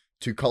time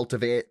to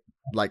cultivate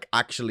like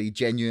actually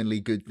genuinely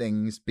good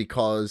things,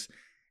 because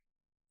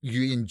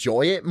you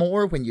enjoy it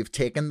more when you've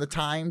taken the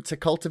time to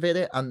cultivate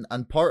it.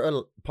 And part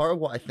of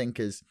what I think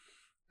is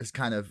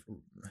kind of,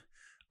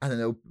 I don't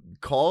know,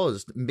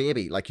 caused,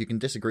 maybe, like, you can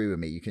disagree with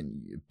me,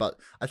 but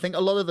I think a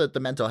lot of the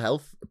mental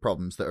health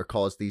problems that are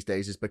caused these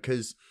days is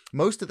because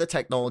most of the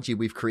technology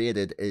we've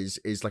created is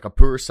like a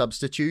poor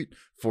substitute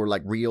for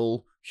like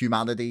real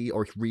humanity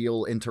or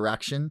real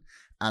interaction.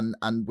 And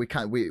we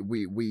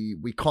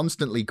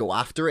constantly go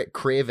after it,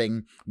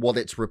 craving what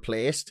it's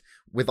replaced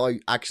without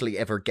actually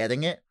ever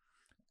getting it.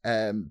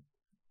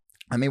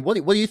 I mean, what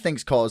do you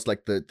think's caused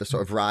like the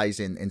sort of rise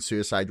in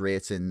suicide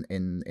rates in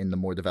the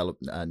more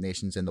developed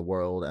nations in the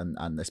world,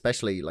 and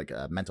especially like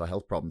mental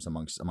health problems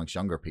amongst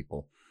younger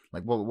people?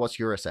 Like, what's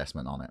your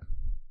assessment on it?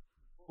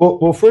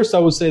 Well, first I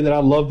would say that I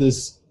love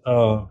this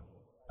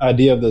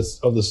idea of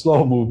the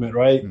slow movement,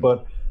 right? Mm.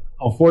 But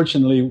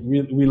unfortunately,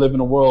 we live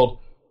in a world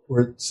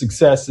where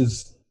success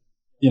is,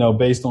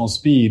 based on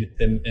speed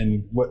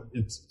and what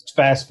it's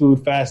fast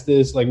food,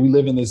 fastest. Like we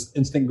live in this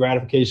instant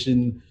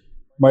gratification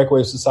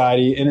microwave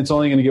society, and it's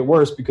only going to get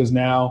worse because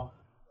now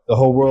the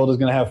whole world is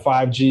going to have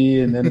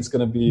 5G, and then it's going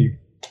to be,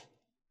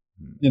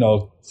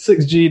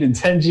 6G and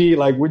 10G.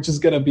 Like we're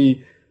just going to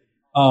be,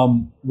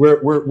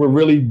 we're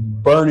really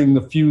burning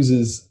the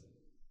fuses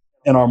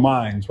in our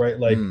minds, right?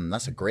 Like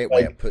that's a great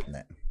way of putting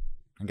it.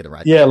 I'm gonna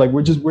write. Yeah, like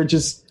we're just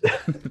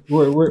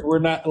we're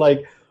not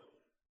like.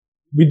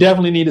 We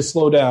definitely need to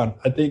slow down.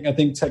 I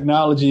think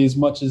technology, as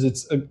much as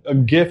it's a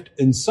gift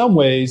in some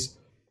ways,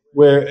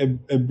 where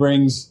it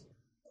brings,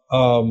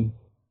 where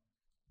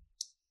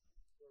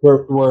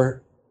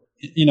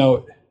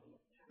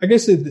I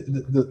guess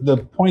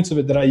the points of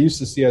it that I used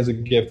to see as a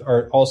gift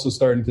are also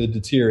starting to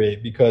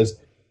deteriorate, because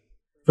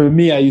for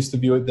me, I used to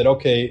view it that,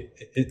 okay,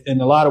 in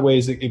a lot of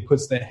ways, it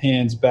puts the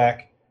hands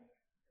back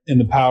in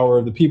the power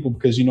of the people,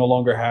 because you no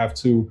longer have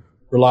to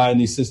rely on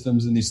these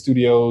systems and these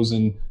studios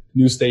and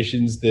news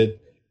stations that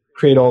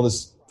create all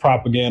this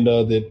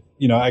propaganda that,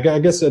 I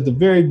guess at the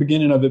very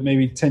beginning of it,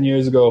 maybe 10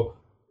 years ago,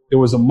 there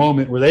was a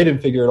moment where they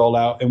didn't figure it all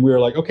out. And we were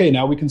like, okay,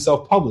 now we can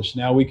self-publish.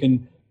 Now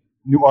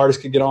new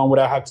artists can get on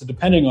without having to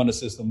depending on the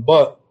system.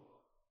 But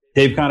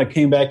they've kind of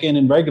came back in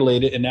and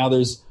regulated. And now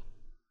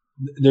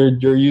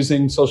they're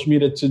using social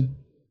media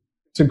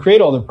to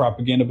create all their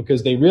propaganda,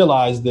 because they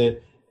realize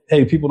that,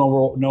 hey, people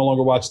no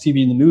longer watch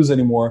TV and the news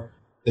anymore.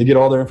 They get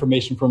all their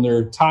information from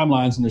their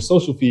timelines and their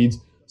social feeds.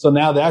 So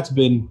now that's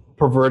been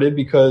perverted,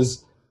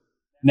 because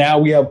now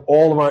we have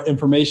all of our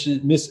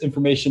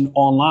misinformation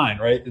online,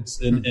 right?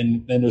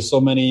 And there's so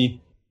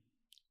many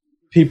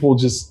people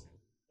just,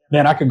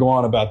 man, I could go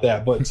on about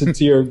that. But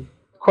to your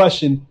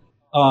question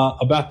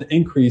about the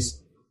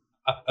increase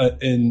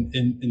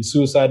in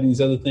suicide and these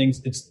other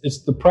things,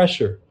 it's the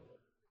pressure,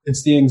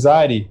 it's the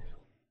anxiety.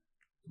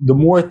 The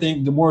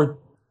more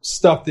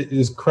stuff that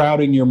is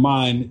crowding your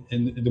mind,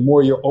 and the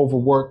more you're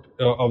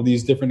overworked of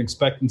these different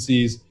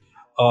expectancies,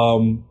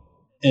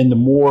 and the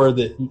more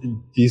that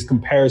these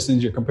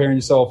comparisons, you're comparing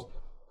yourself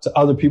to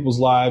other people's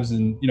lives,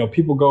 and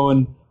people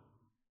going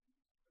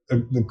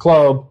the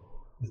club,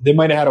 they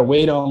might have had to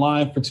wait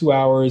online for 2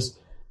 hours.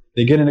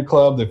 They get in the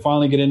club, they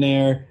finally get in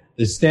there,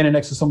 they're standing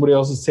next to somebody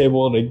else's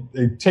table, they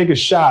take a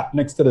shot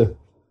next to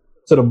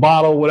the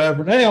bottle,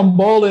 whatever. Hey, I'm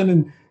bowling,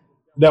 and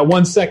that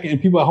 1 second,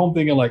 and people at home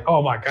thinking like,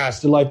 oh my gosh,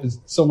 their life is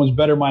so much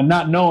better. Mine,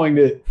 not knowing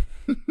that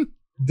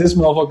this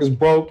motherfucker's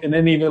broke and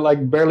then even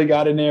like barely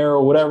got in there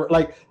or whatever.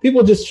 Like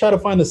people just try to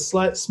find the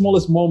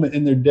smallest moment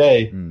in their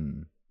day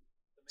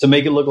to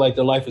make it look like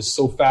their life is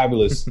so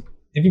fabulous.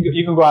 If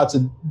you can go out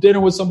to dinner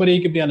with somebody,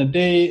 you could be on a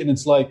date, and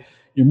it's like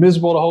you're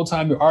miserable the whole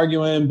time, you're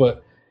arguing,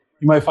 but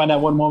you might find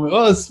that one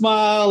moment,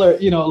 smile, or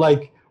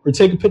or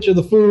take a picture of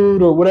the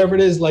food or whatever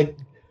it is. Like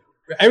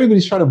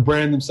everybody's trying to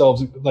brand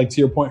themselves, like to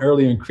your point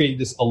earlier, and create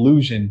this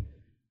illusion,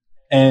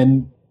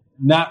 and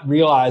not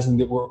realizing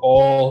that we're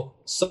all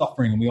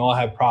suffering and we all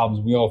have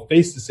problems. We all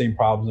face the same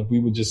problems. If we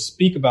would just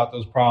speak about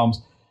those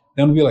problems,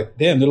 then we'd be like,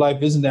 damn, their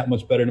life isn't that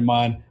much better than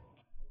mine.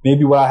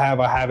 Maybe what I have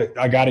it,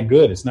 I got it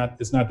good. It's not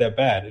that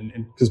bad. And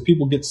because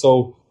people get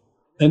so,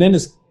 and then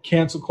it's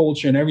cancel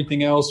culture and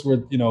everything else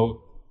where,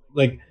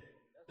 like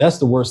that's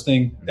the worst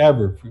thing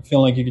ever.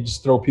 Feeling like you can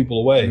just throw people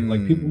away.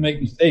 Like people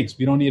make mistakes.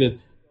 We don't need to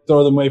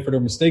throw them away for their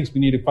mistakes. We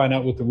need to find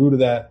out what the root of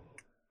that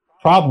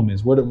problem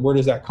is. Where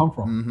does that come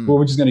from? Where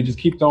we're just going to just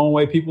keep throwing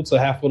away people to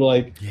half of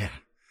like,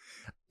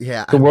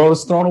 the world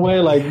is thrown away.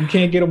 Like you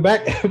can't get them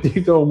back after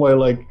you throw them away.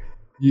 Like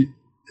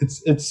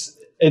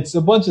it's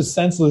a bunch of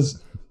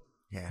senseless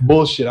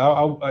bullshit.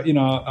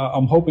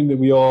 I'm hoping that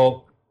we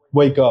all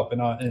wake up,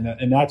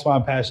 and that's why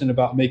I'm passionate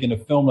about making a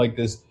film like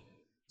this,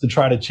 to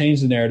try to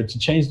change the narrative, to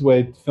change the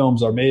way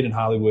films are made in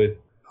Hollywood,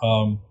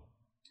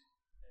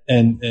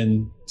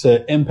 and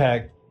to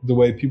impact the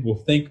way people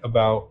think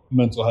about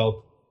mental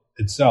health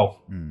itself.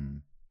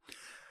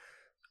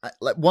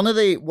 Like one of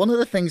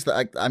the things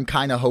that I'm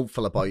kind of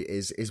hopeful about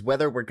is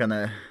whether we're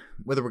gonna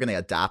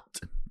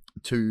adapt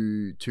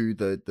to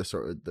the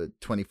sort of the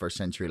 21st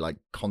century, like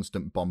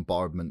constant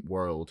bombardment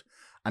world.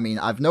 I mean,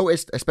 I've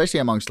noticed, especially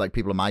amongst like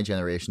people of my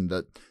generation,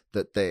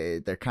 that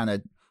they're kind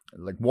of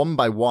like one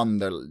by one,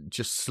 they're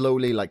just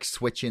slowly like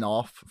switching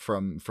off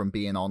from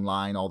being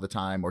online all the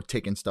time, or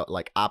taking stuff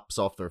like apps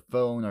off their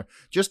phone, or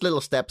just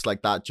little steps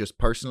like that, just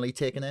personally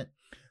taking it.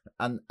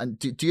 And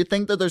do you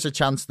think that there's a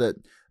chance that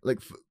like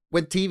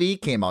when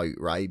TV came out,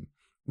 right,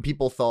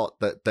 people thought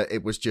that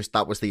it was just,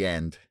 that was the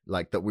end,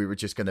 like that we were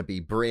just going to be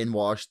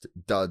brainwashed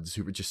duds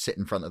who would just sit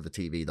in front of the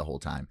TV the whole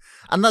time.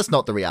 And that's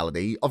not the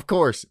reality. Of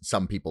course,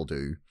 some people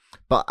do.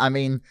 But I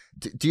mean,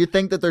 do you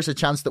think that there's a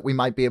chance that we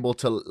might be able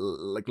to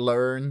like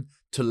learn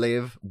to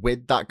live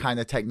with that kind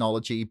of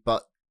technology,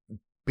 but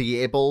be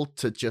able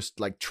to just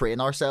like train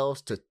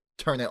ourselves to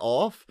turn it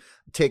off,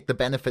 take the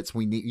benefits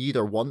we need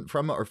or want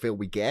from it or feel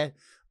we get,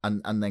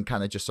 and then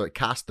kind of just sort of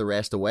cast the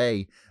rest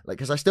away? Like,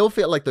 because I still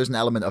feel like there's an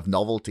element of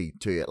novelty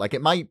to it. Like,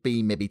 it might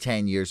be maybe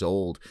 10 years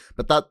old,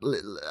 but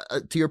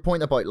that, to your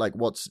point about like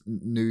what's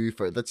new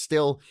for, that's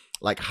still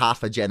like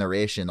half a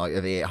generation out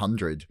of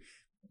 800.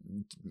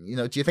 You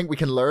know, do you think we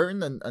can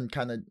learn and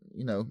kind of,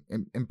 you know,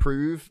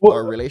 improve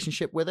our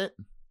relationship with it?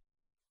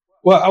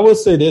 Well, I will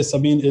say this. I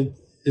mean,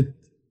 it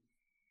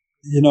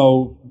you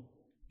know,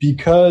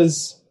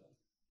 because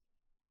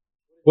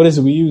what is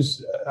it? We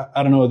use,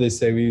 I don't know what they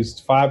say. We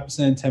use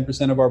 5%,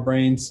 10% of our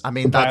brains. I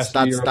mean, that's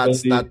like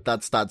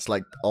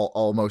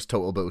almost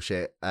total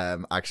bullshit.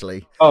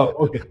 Actually. Oh,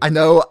 okay. I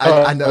know.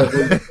 I know.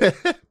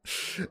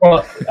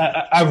 Well,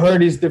 I've heard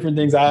these different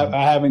things. I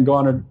haven't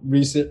gone to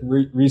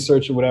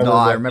research or whatever. No,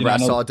 I remember I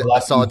saw a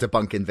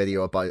debunking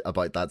video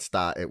about that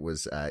stat. It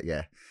was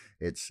yeah.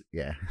 It's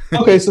yeah.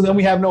 Okay, so then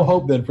we have no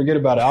hope. Then forget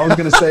about it. I was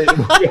gonna say.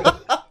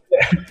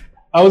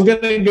 I was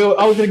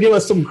gonna give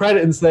us some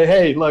credit and say,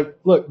 hey,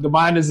 look, the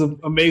mind is an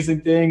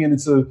amazing thing, and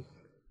it's a,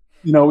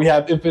 you know, we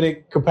have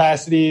infinite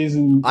capacities,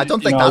 and I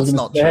don't think that's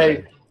not true.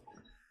 Hey,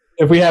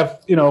 if we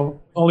have, you know,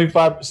 only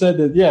 5%,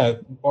 that yeah,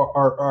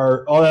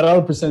 our all that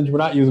other percentage we're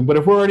not using. But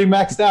if we're already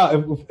maxed out,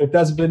 if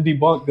that's been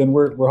debunked, then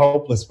we're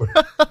hopeless.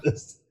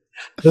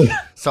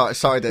 Sorry.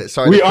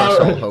 We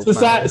are hope,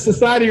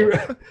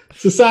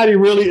 society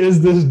really is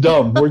this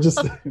dumb. We're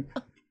just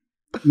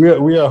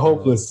we are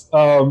hopeless.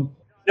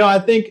 No, I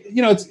think,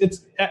 you know,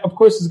 it's of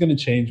course it's going to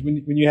change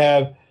when you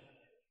have,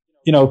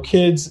 you know,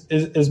 kids,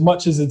 as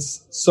much as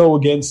it's so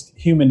against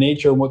human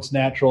nature and what's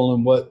natural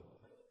and what,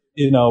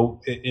 you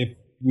know, if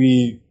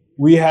we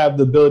have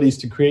the abilities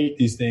to create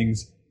these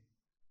things,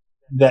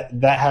 that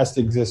has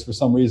to exist for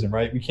some reason,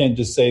 right? We can't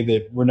just say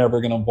that we're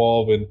never going to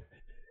evolve, and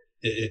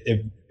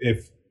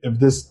if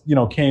this, you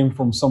know, came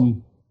from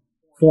some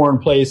foreign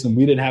place and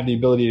we didn't have the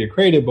ability to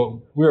create it, but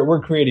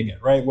we're creating it,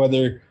 right?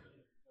 Whether,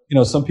 you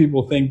know, some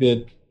people think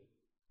that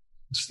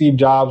Steve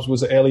Jobs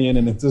was an alien,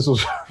 and if this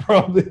was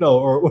from, you know,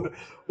 or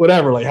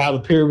whatever, like how the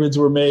pyramids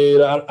were made.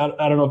 I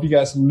don't know if you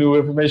got some new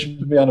information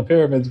to me on the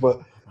pyramids,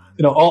 but,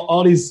 you know,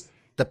 all these,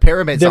 the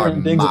pyramids are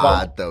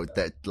mad though.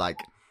 That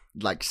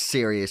like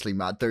seriously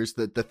mad. There's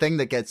the thing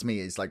that gets me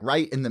is like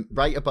right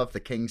above the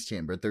King's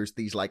Chamber. There's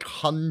these like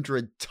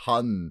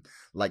 100-ton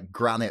like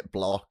granite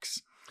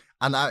blocks.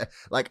 And I,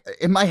 like,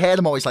 in my head,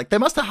 I'm always like, they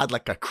must have had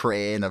like a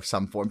crane of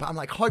some form. But I'm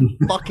like, how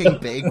fucking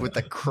big would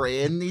the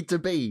crane need to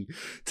be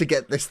to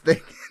get this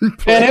thing in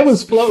place? And it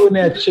was floating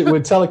that shit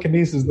with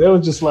telekinesis. They were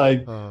just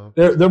like,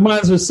 their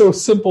minds are so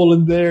simple,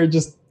 and they're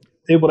just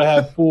able to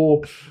have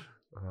full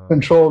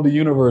control of the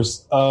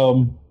universe.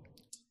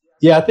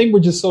 Yeah, I think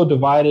we're just so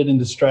divided and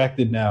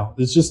distracted now.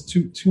 There's just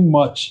too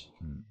much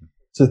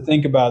to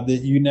think about that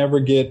you never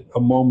get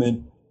a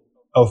moment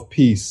of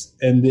peace.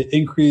 And the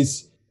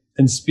increase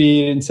in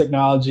speed and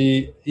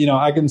technology, you know,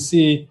 I can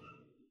see,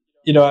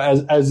 you know,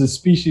 as a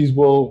species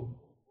will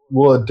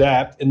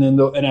adapt, and then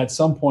and at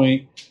some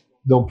point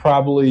they'll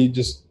probably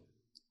just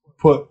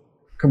put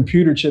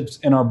computer chips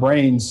in our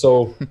brains,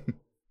 so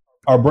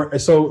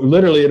so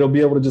literally it'll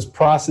be able to just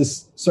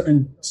process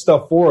certain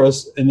stuff for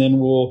us, and then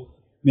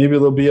maybe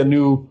there'll be a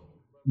new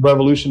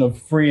revolution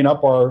of freeing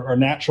up our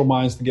natural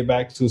minds to get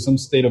back to some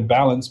state of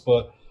balance.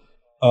 But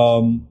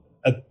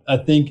I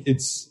think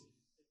it's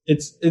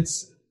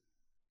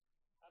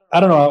I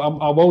don't know.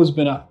 I've always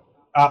been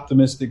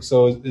optimistic.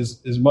 So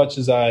as much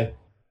as I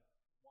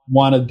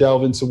want to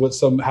delve into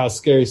how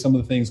scary some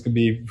of the things could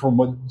be,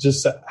 from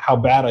just how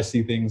bad I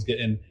see things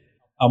getting,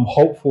 I'm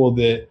hopeful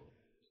that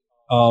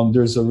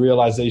there's a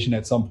realization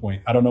at some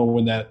point. I don't know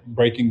when that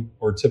breaking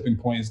or tipping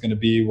point is going to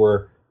be,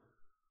 where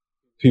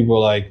people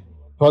are like,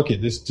 fuck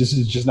it, this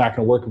is just not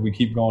going to work if we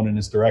keep going in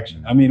this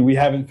direction. I mean, we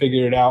haven't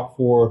figured it out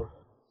for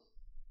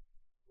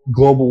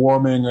global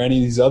warming or any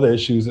of these other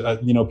issues.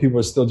 You know, people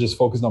are still just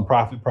focused on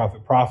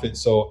profit.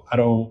 So I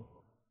don't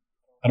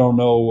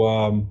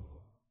know.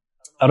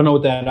 I don't know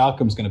what that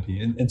outcome is going to be.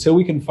 And until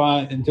we can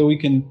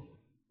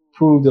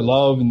prove that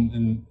love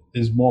and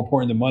is more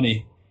important than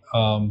money,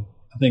 I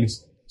think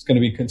it's going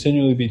to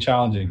continually be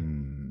challenging.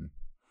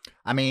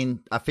 I mean,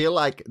 I feel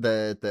like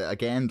the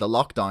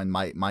lockdown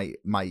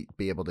might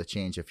be able to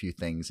change a few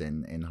things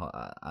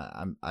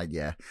I'm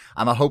a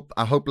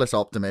hopeless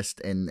optimist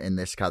in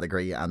this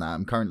category, and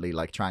I'm currently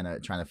like trying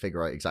to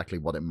figure out exactly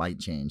what it might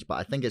change. But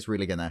I think it's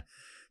really gonna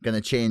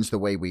change the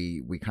way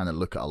we kind of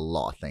look at a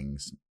lot of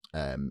things.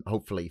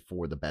 Hopefully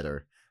for the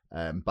better.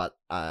 But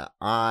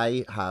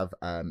I have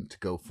to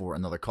go for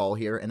another call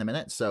here in a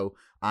minute, so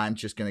I'm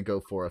just gonna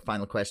go for a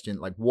final question.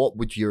 Like, what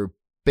would your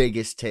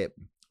biggest tip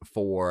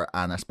for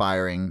an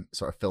aspiring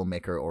sort of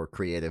filmmaker or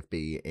creative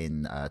be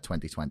in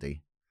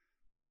 2020?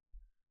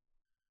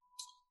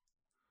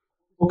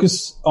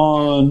 Focus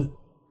on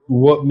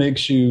what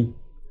makes you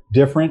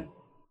different.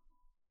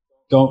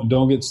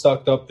 Don't get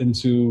sucked up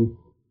into,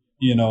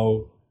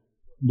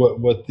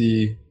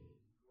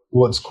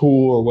 what's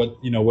cool or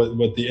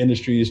what the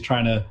industry is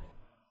trying to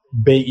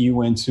bait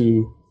you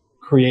into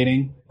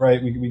creating,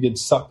 right? We get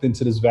sucked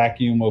into this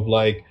vacuum of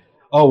like,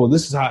 oh, well,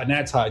 this is hot and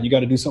that's hot. And you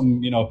got to do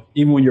something,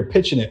 even when you're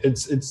pitching it,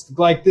 it's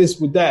like this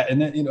with that.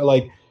 And then,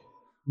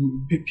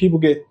 people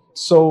get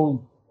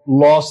so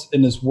lost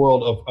in this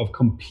world of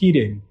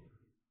competing.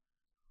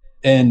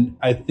 And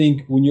I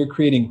think when you're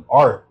creating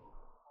art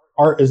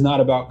is not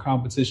about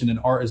competition and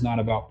art is not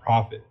about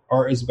profit.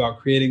 Art is about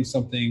creating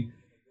something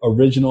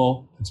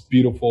original, it's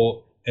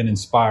beautiful and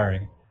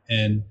inspiring.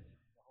 And,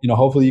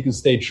 hopefully you can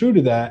stay true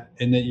to that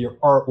and that your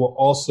art will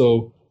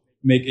also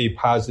make a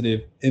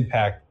positive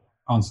impact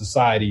on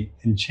society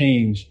and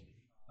change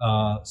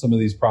some of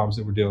these problems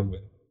that we're dealing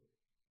with.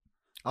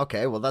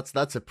 Okay, well,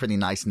 that's a pretty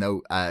nice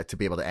note to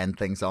be able to end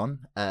things on.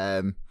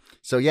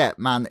 So yeah,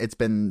 man, it's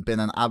been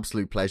an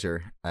absolute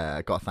pleasure.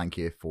 I got to thank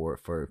you for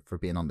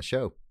being on the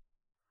show.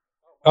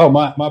 Oh,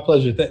 my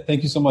pleasure.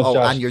 Thank you so much,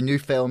 Josh. And your new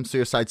film,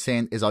 Suicide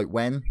Saint, is out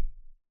when?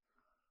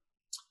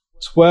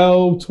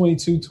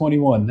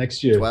 12/22/21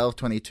 next year.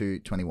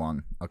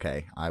 12/22/21.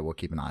 Okay, I will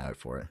keep an eye out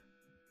for it.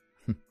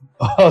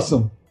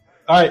 Awesome.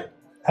 All right.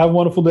 Have a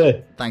wonderful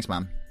day. Thanks,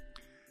 man.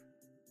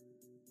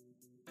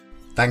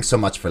 Thanks so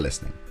much for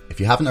listening.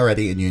 If you haven't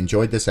already and you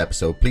enjoyed this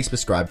episode, please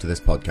subscribe to this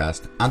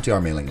podcast and to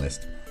our mailing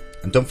list.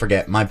 And don't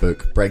forget, my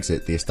book,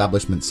 Brexit, The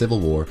Establishment Civil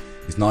War,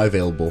 is now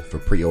available for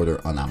pre-order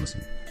on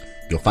Amazon.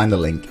 You'll find the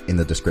link in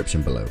the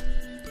description below.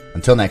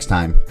 Until next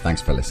time,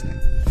 thanks for listening.